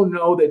also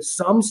know that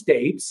some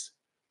states,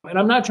 and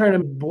I'm not trying to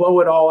blow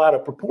it all out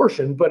of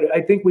proportion, but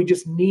I think we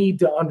just need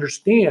to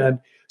understand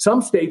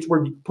some states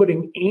were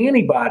putting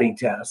antibody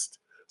tests.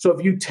 So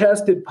if you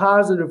tested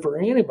positive for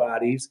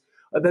antibodies,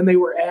 then they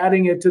were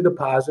adding it to the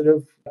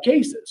positive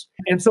cases.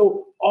 And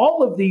so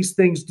all of these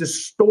things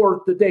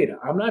distort the data.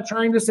 I'm not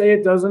trying to say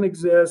it doesn't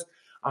exist.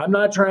 I'm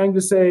not trying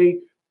to say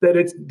that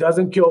it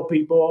doesn't kill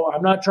people.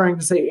 I'm not trying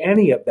to say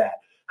any of that.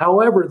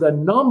 However, the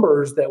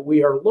numbers that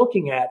we are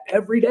looking at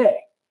every day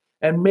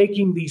and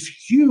making these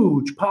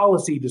huge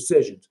policy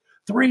decisions,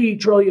 $3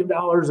 trillion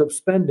of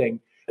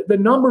spending, the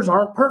numbers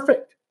aren't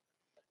perfect.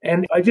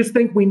 And I just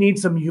think we need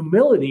some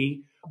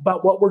humility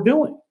about what we're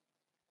doing.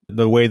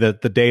 The way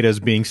that the data is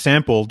being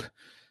sampled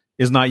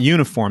is not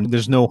uniform.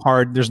 There's no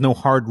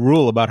hard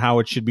rule about how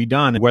it should be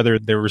done, whether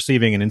they're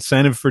receiving an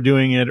incentive for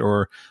doing it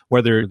or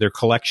whether their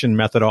collection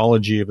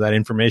methodology of that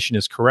information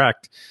is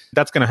correct.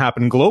 That's going to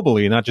happen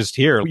globally, not just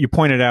here. You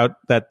pointed out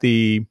that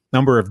the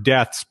number of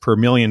deaths per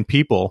million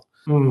people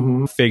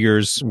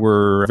figures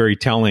were very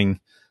telling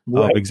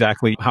of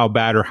exactly how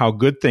bad or how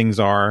good things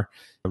are,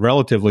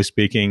 relatively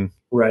speaking.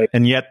 Right.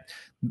 And yet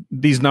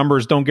these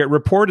numbers don't get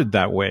reported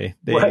that way.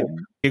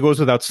 It goes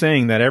without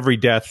saying that every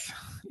death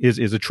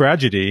is a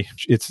tragedy.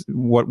 It's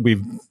what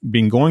we've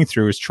been going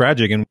through is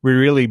tragic. And we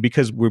really,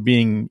 because we're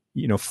being,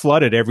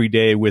 flooded every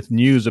day with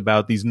news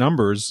about these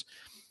numbers,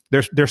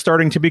 they're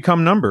starting to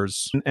become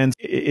numbers. And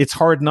it's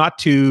hard not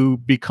to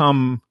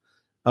become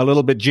a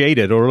little bit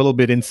jaded or a little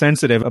bit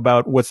insensitive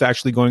about what's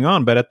actually going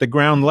on. But at the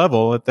ground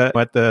level, at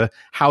the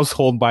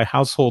household by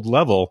household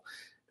level,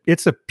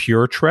 it's a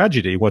pure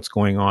tragedy what's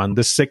going on.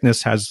 This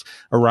sickness has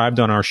arrived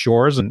on our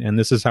shores, and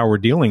this is how we're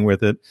dealing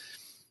with it.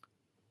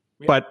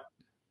 Yeah. But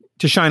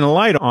to shine a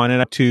light on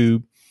it,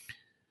 to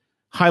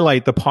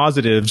highlight the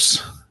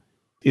positives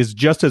is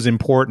just as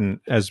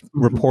important as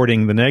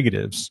reporting the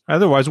negatives.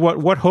 Otherwise,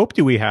 what hope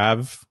do we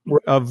have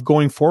of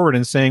going forward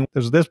and saying,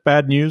 there's this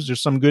bad news,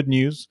 there's some good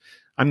news,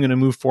 I'm going to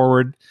move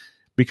forward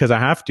because I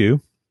have to.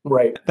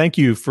 Right. Thank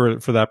you for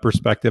that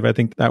perspective. I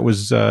think that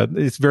was,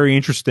 it's very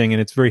interesting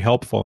and it's very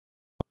helpful.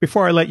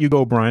 Before I let you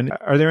go, Brian,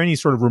 are there any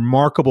sort of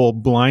remarkable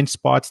blind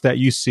spots that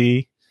you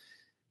see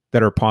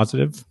that are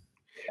positive?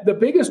 The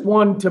biggest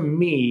one to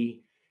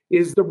me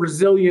is the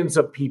resilience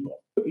of people.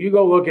 You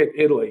go look at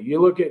Italy, you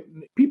look at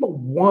people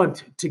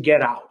want to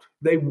get out.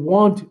 They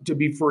want to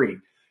be free.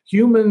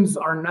 Humans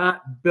are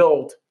not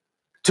built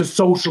to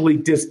socially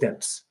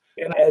distance.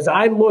 And as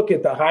I look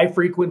at the high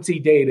frequency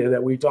data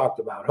that we talked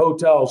about,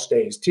 hotel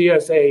stays,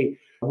 TSA,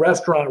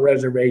 restaurant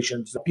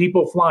reservations,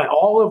 people flying,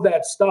 all of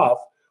that stuff,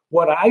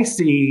 what I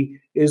see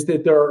is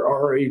that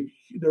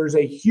there's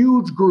a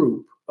huge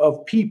group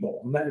of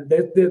people.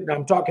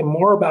 I'm talking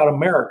more about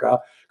America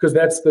because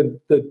that's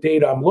the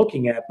data I'm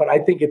looking at, but I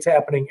think it's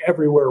happening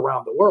everywhere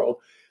around the world.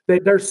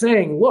 That they're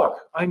saying, look,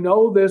 I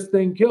know this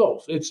thing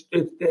kills.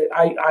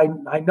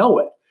 I know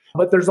it,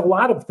 but there's a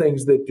lot of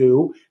things that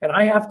do, and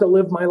I have to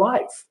live my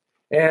life.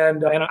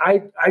 And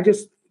I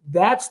just,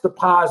 that's the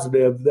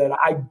positive, that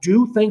I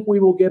do think we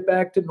will get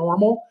back to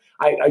normal.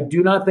 I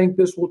do not think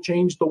this will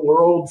change the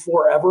world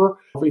forever.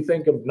 If we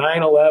think of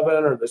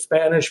 9/11 or the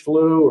Spanish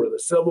flu or the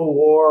Civil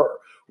War or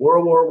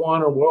World War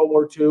I or World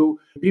War II,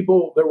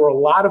 there were a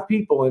lot of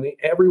people in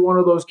every one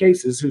of those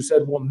cases who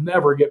said, we'll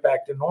never get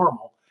back to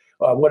normal,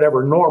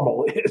 whatever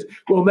normal is.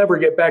 We'll never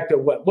get back to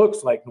what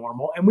looks like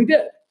normal. And we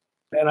did.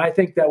 And I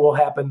think that will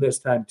happen this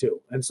time too.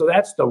 And so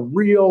that's the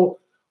real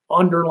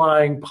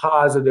underlying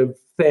positive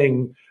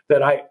thing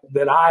that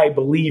I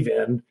believe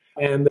in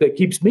and that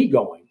keeps me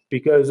going.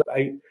 Because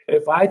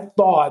if I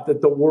thought that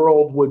the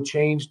world would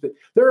change,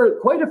 there are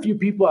quite a few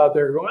people out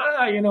there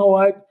going, you know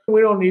what?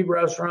 We don't need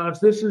restaurants.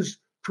 This is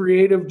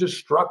creative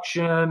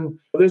destruction.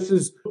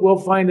 We'll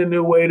find a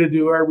new way to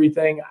do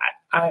everything.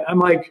 I'm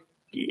like,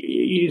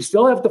 you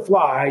still have to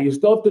fly. You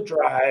still have to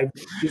drive.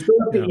 You still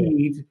have to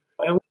eat.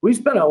 And we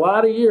spent a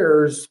lot of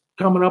years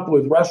coming up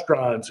with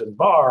restaurants and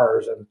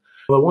bars, and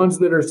the ones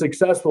that are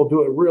successful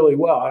do it really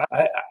well.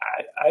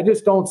 I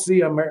just don't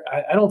see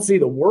I don't see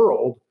the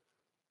world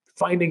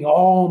finding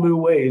all new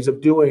ways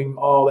of doing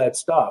all that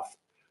stuff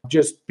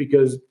just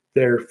because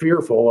they're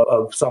fearful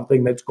of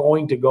something that's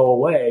going to go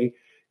away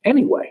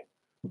anyway,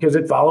 because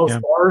it follows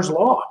Farr's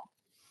law.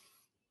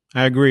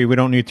 I agree. We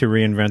don't need to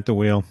reinvent the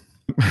wheel.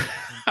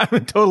 I'm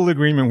in total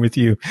agreement with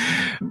you.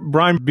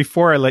 Brian,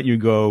 before I let you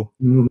go,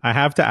 I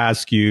have to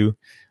ask you,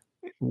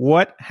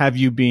 what have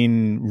you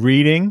been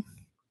reading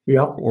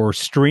or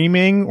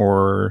streaming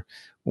or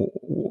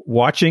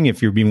watching,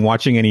 if you've been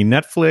watching any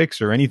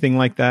Netflix or anything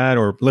like that,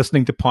 or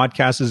listening to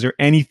podcasts? Is there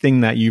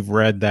anything that you've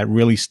read that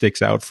really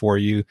sticks out for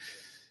you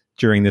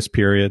during this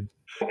period?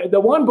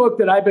 The one book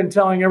that I've been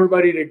telling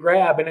everybody to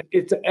grab, and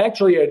it's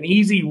actually an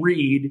easy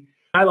read.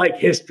 I like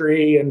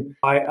history, and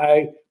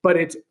I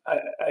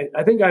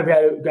think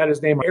I've got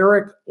his name.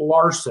 Erik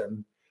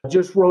Larson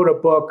just wrote a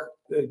book.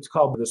 It's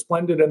called The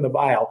Splendid and the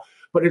Vile,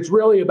 but it's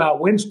really about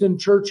Winston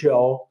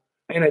Churchill,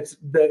 and it's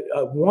the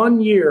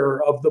 1 year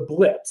of the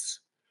Blitz,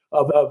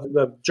 of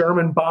the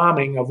German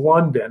bombing of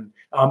London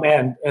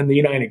and the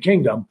United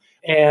Kingdom.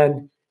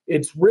 And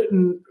it's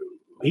written,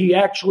 he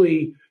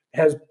actually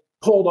has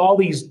pulled all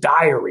these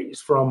diaries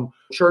from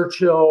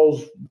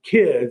Churchill's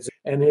kids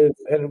and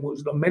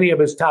many of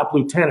his top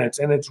lieutenants.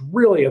 And it's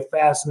really a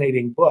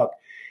fascinating book.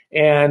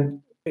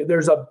 And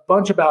there's a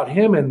bunch about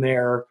him in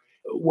there,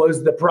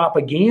 was the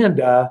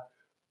propaganda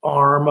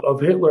arm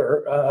of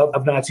Hitler,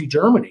 of Nazi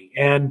Germany.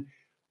 And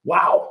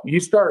wow, you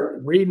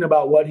start reading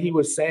about what he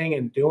was saying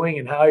and doing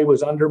and how he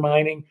was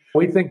undermining.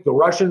 We think the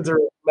Russians are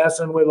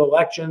messing with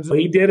elections.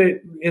 He did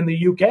it in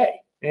the UK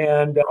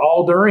and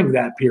all during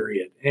that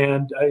period.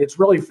 And it's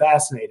really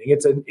fascinating.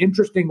 It's an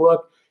interesting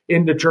look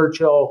into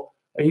Churchill.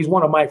 He's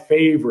one of my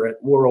favorite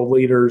world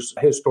leaders,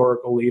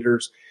 historical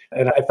leaders.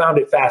 And I found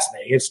it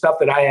fascinating. It's stuff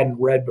that I hadn't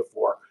read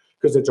before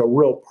because it's a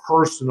real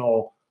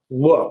personal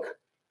look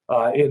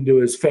into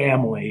his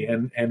family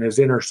and his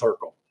inner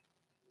circle.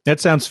 That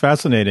sounds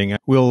fascinating.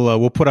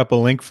 We'll put up a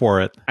link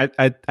for it.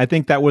 I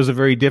think that was a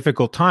very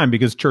difficult time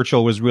because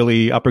Churchill was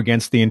really up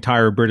against the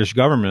entire British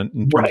government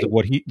in terms of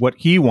what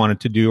he wanted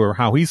to do or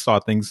how he saw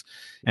things,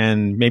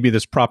 and maybe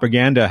this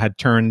propaganda had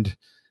turned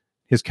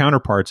his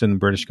counterparts in the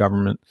British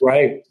government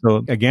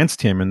so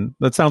against him. And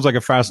that sounds like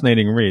a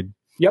fascinating read.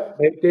 Yep,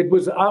 it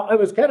was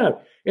kind of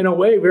in a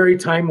way very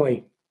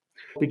timely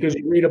because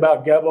you read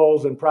about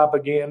Goebbels and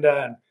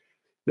propaganda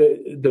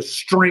and the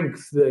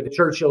strength that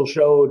Churchill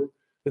showed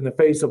in the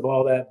face of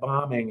all that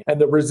bombing and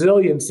the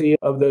resiliency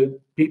of the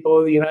people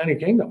of the United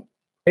Kingdom.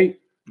 They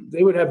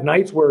would have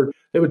nights where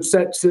they would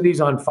set cities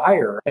on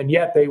fire, and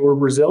yet they were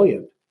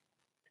resilient.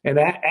 And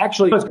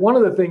actually, one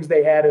of the things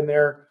they had in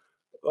there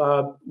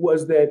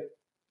was that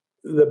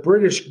the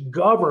British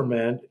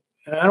government,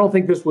 and I don't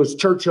think this was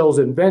Churchill's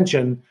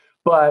invention,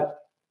 but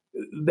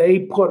they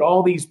put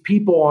all these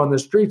people on the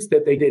streets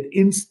that they did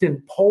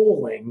instant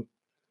polling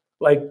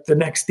like the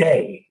next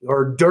day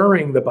or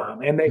during the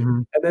bomb.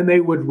 And then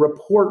they would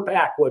report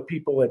back what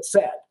people had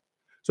said.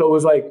 So it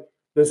was like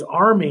this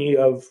army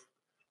of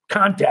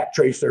contact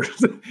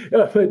tracers.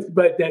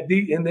 but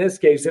in this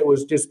case, it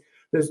was just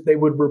this, they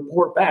would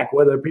report back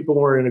whether people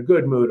were in a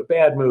good mood, a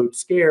bad mood,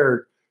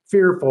 scared,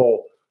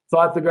 fearful,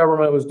 thought the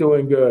government was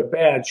doing good,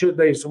 bad, should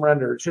they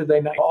surrender, should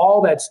they not?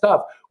 All that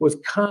stuff was,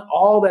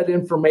 all that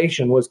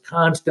information was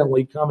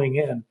constantly coming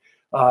in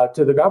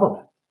to the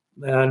government.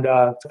 And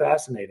it's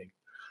fascinating.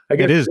 I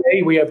guess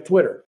today we have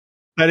Twitter.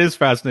 That is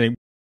fascinating.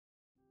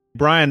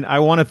 Brian, I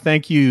want to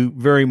thank you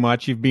very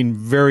much. You've been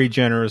very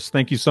generous.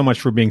 Thank you so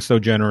much for being so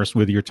generous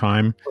with your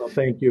time. Well,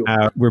 thank you.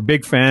 We're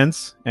big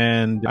fans,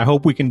 and I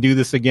hope we can do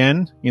this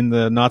again in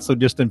the not so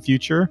distant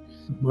future.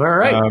 All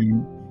right.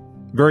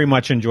 Very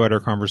much enjoyed our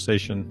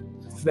conversation.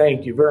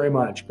 Thank you very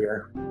much,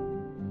 Pierre.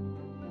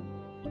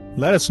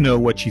 Let us know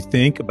what you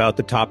think about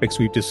the topics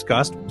we've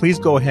discussed. Please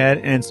go ahead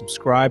and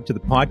subscribe to the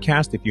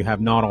podcast if you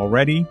have not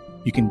already.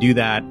 You can do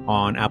that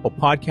on Apple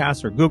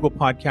Podcasts or Google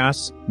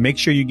Podcasts. Make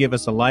sure you give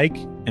us a like,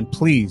 and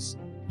please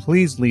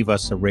leave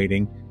us a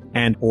rating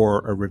and or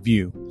a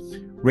review.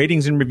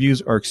 Ratings and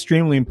reviews are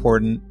extremely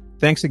important.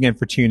 Thanks again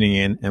for tuning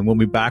in, and we'll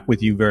be back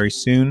with you very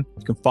soon.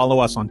 You can follow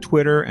us on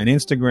Twitter and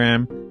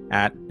Instagram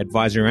at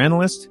Advisor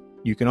Analyst.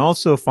 You can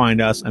also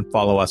find us and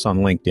follow us on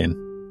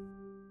LinkedIn.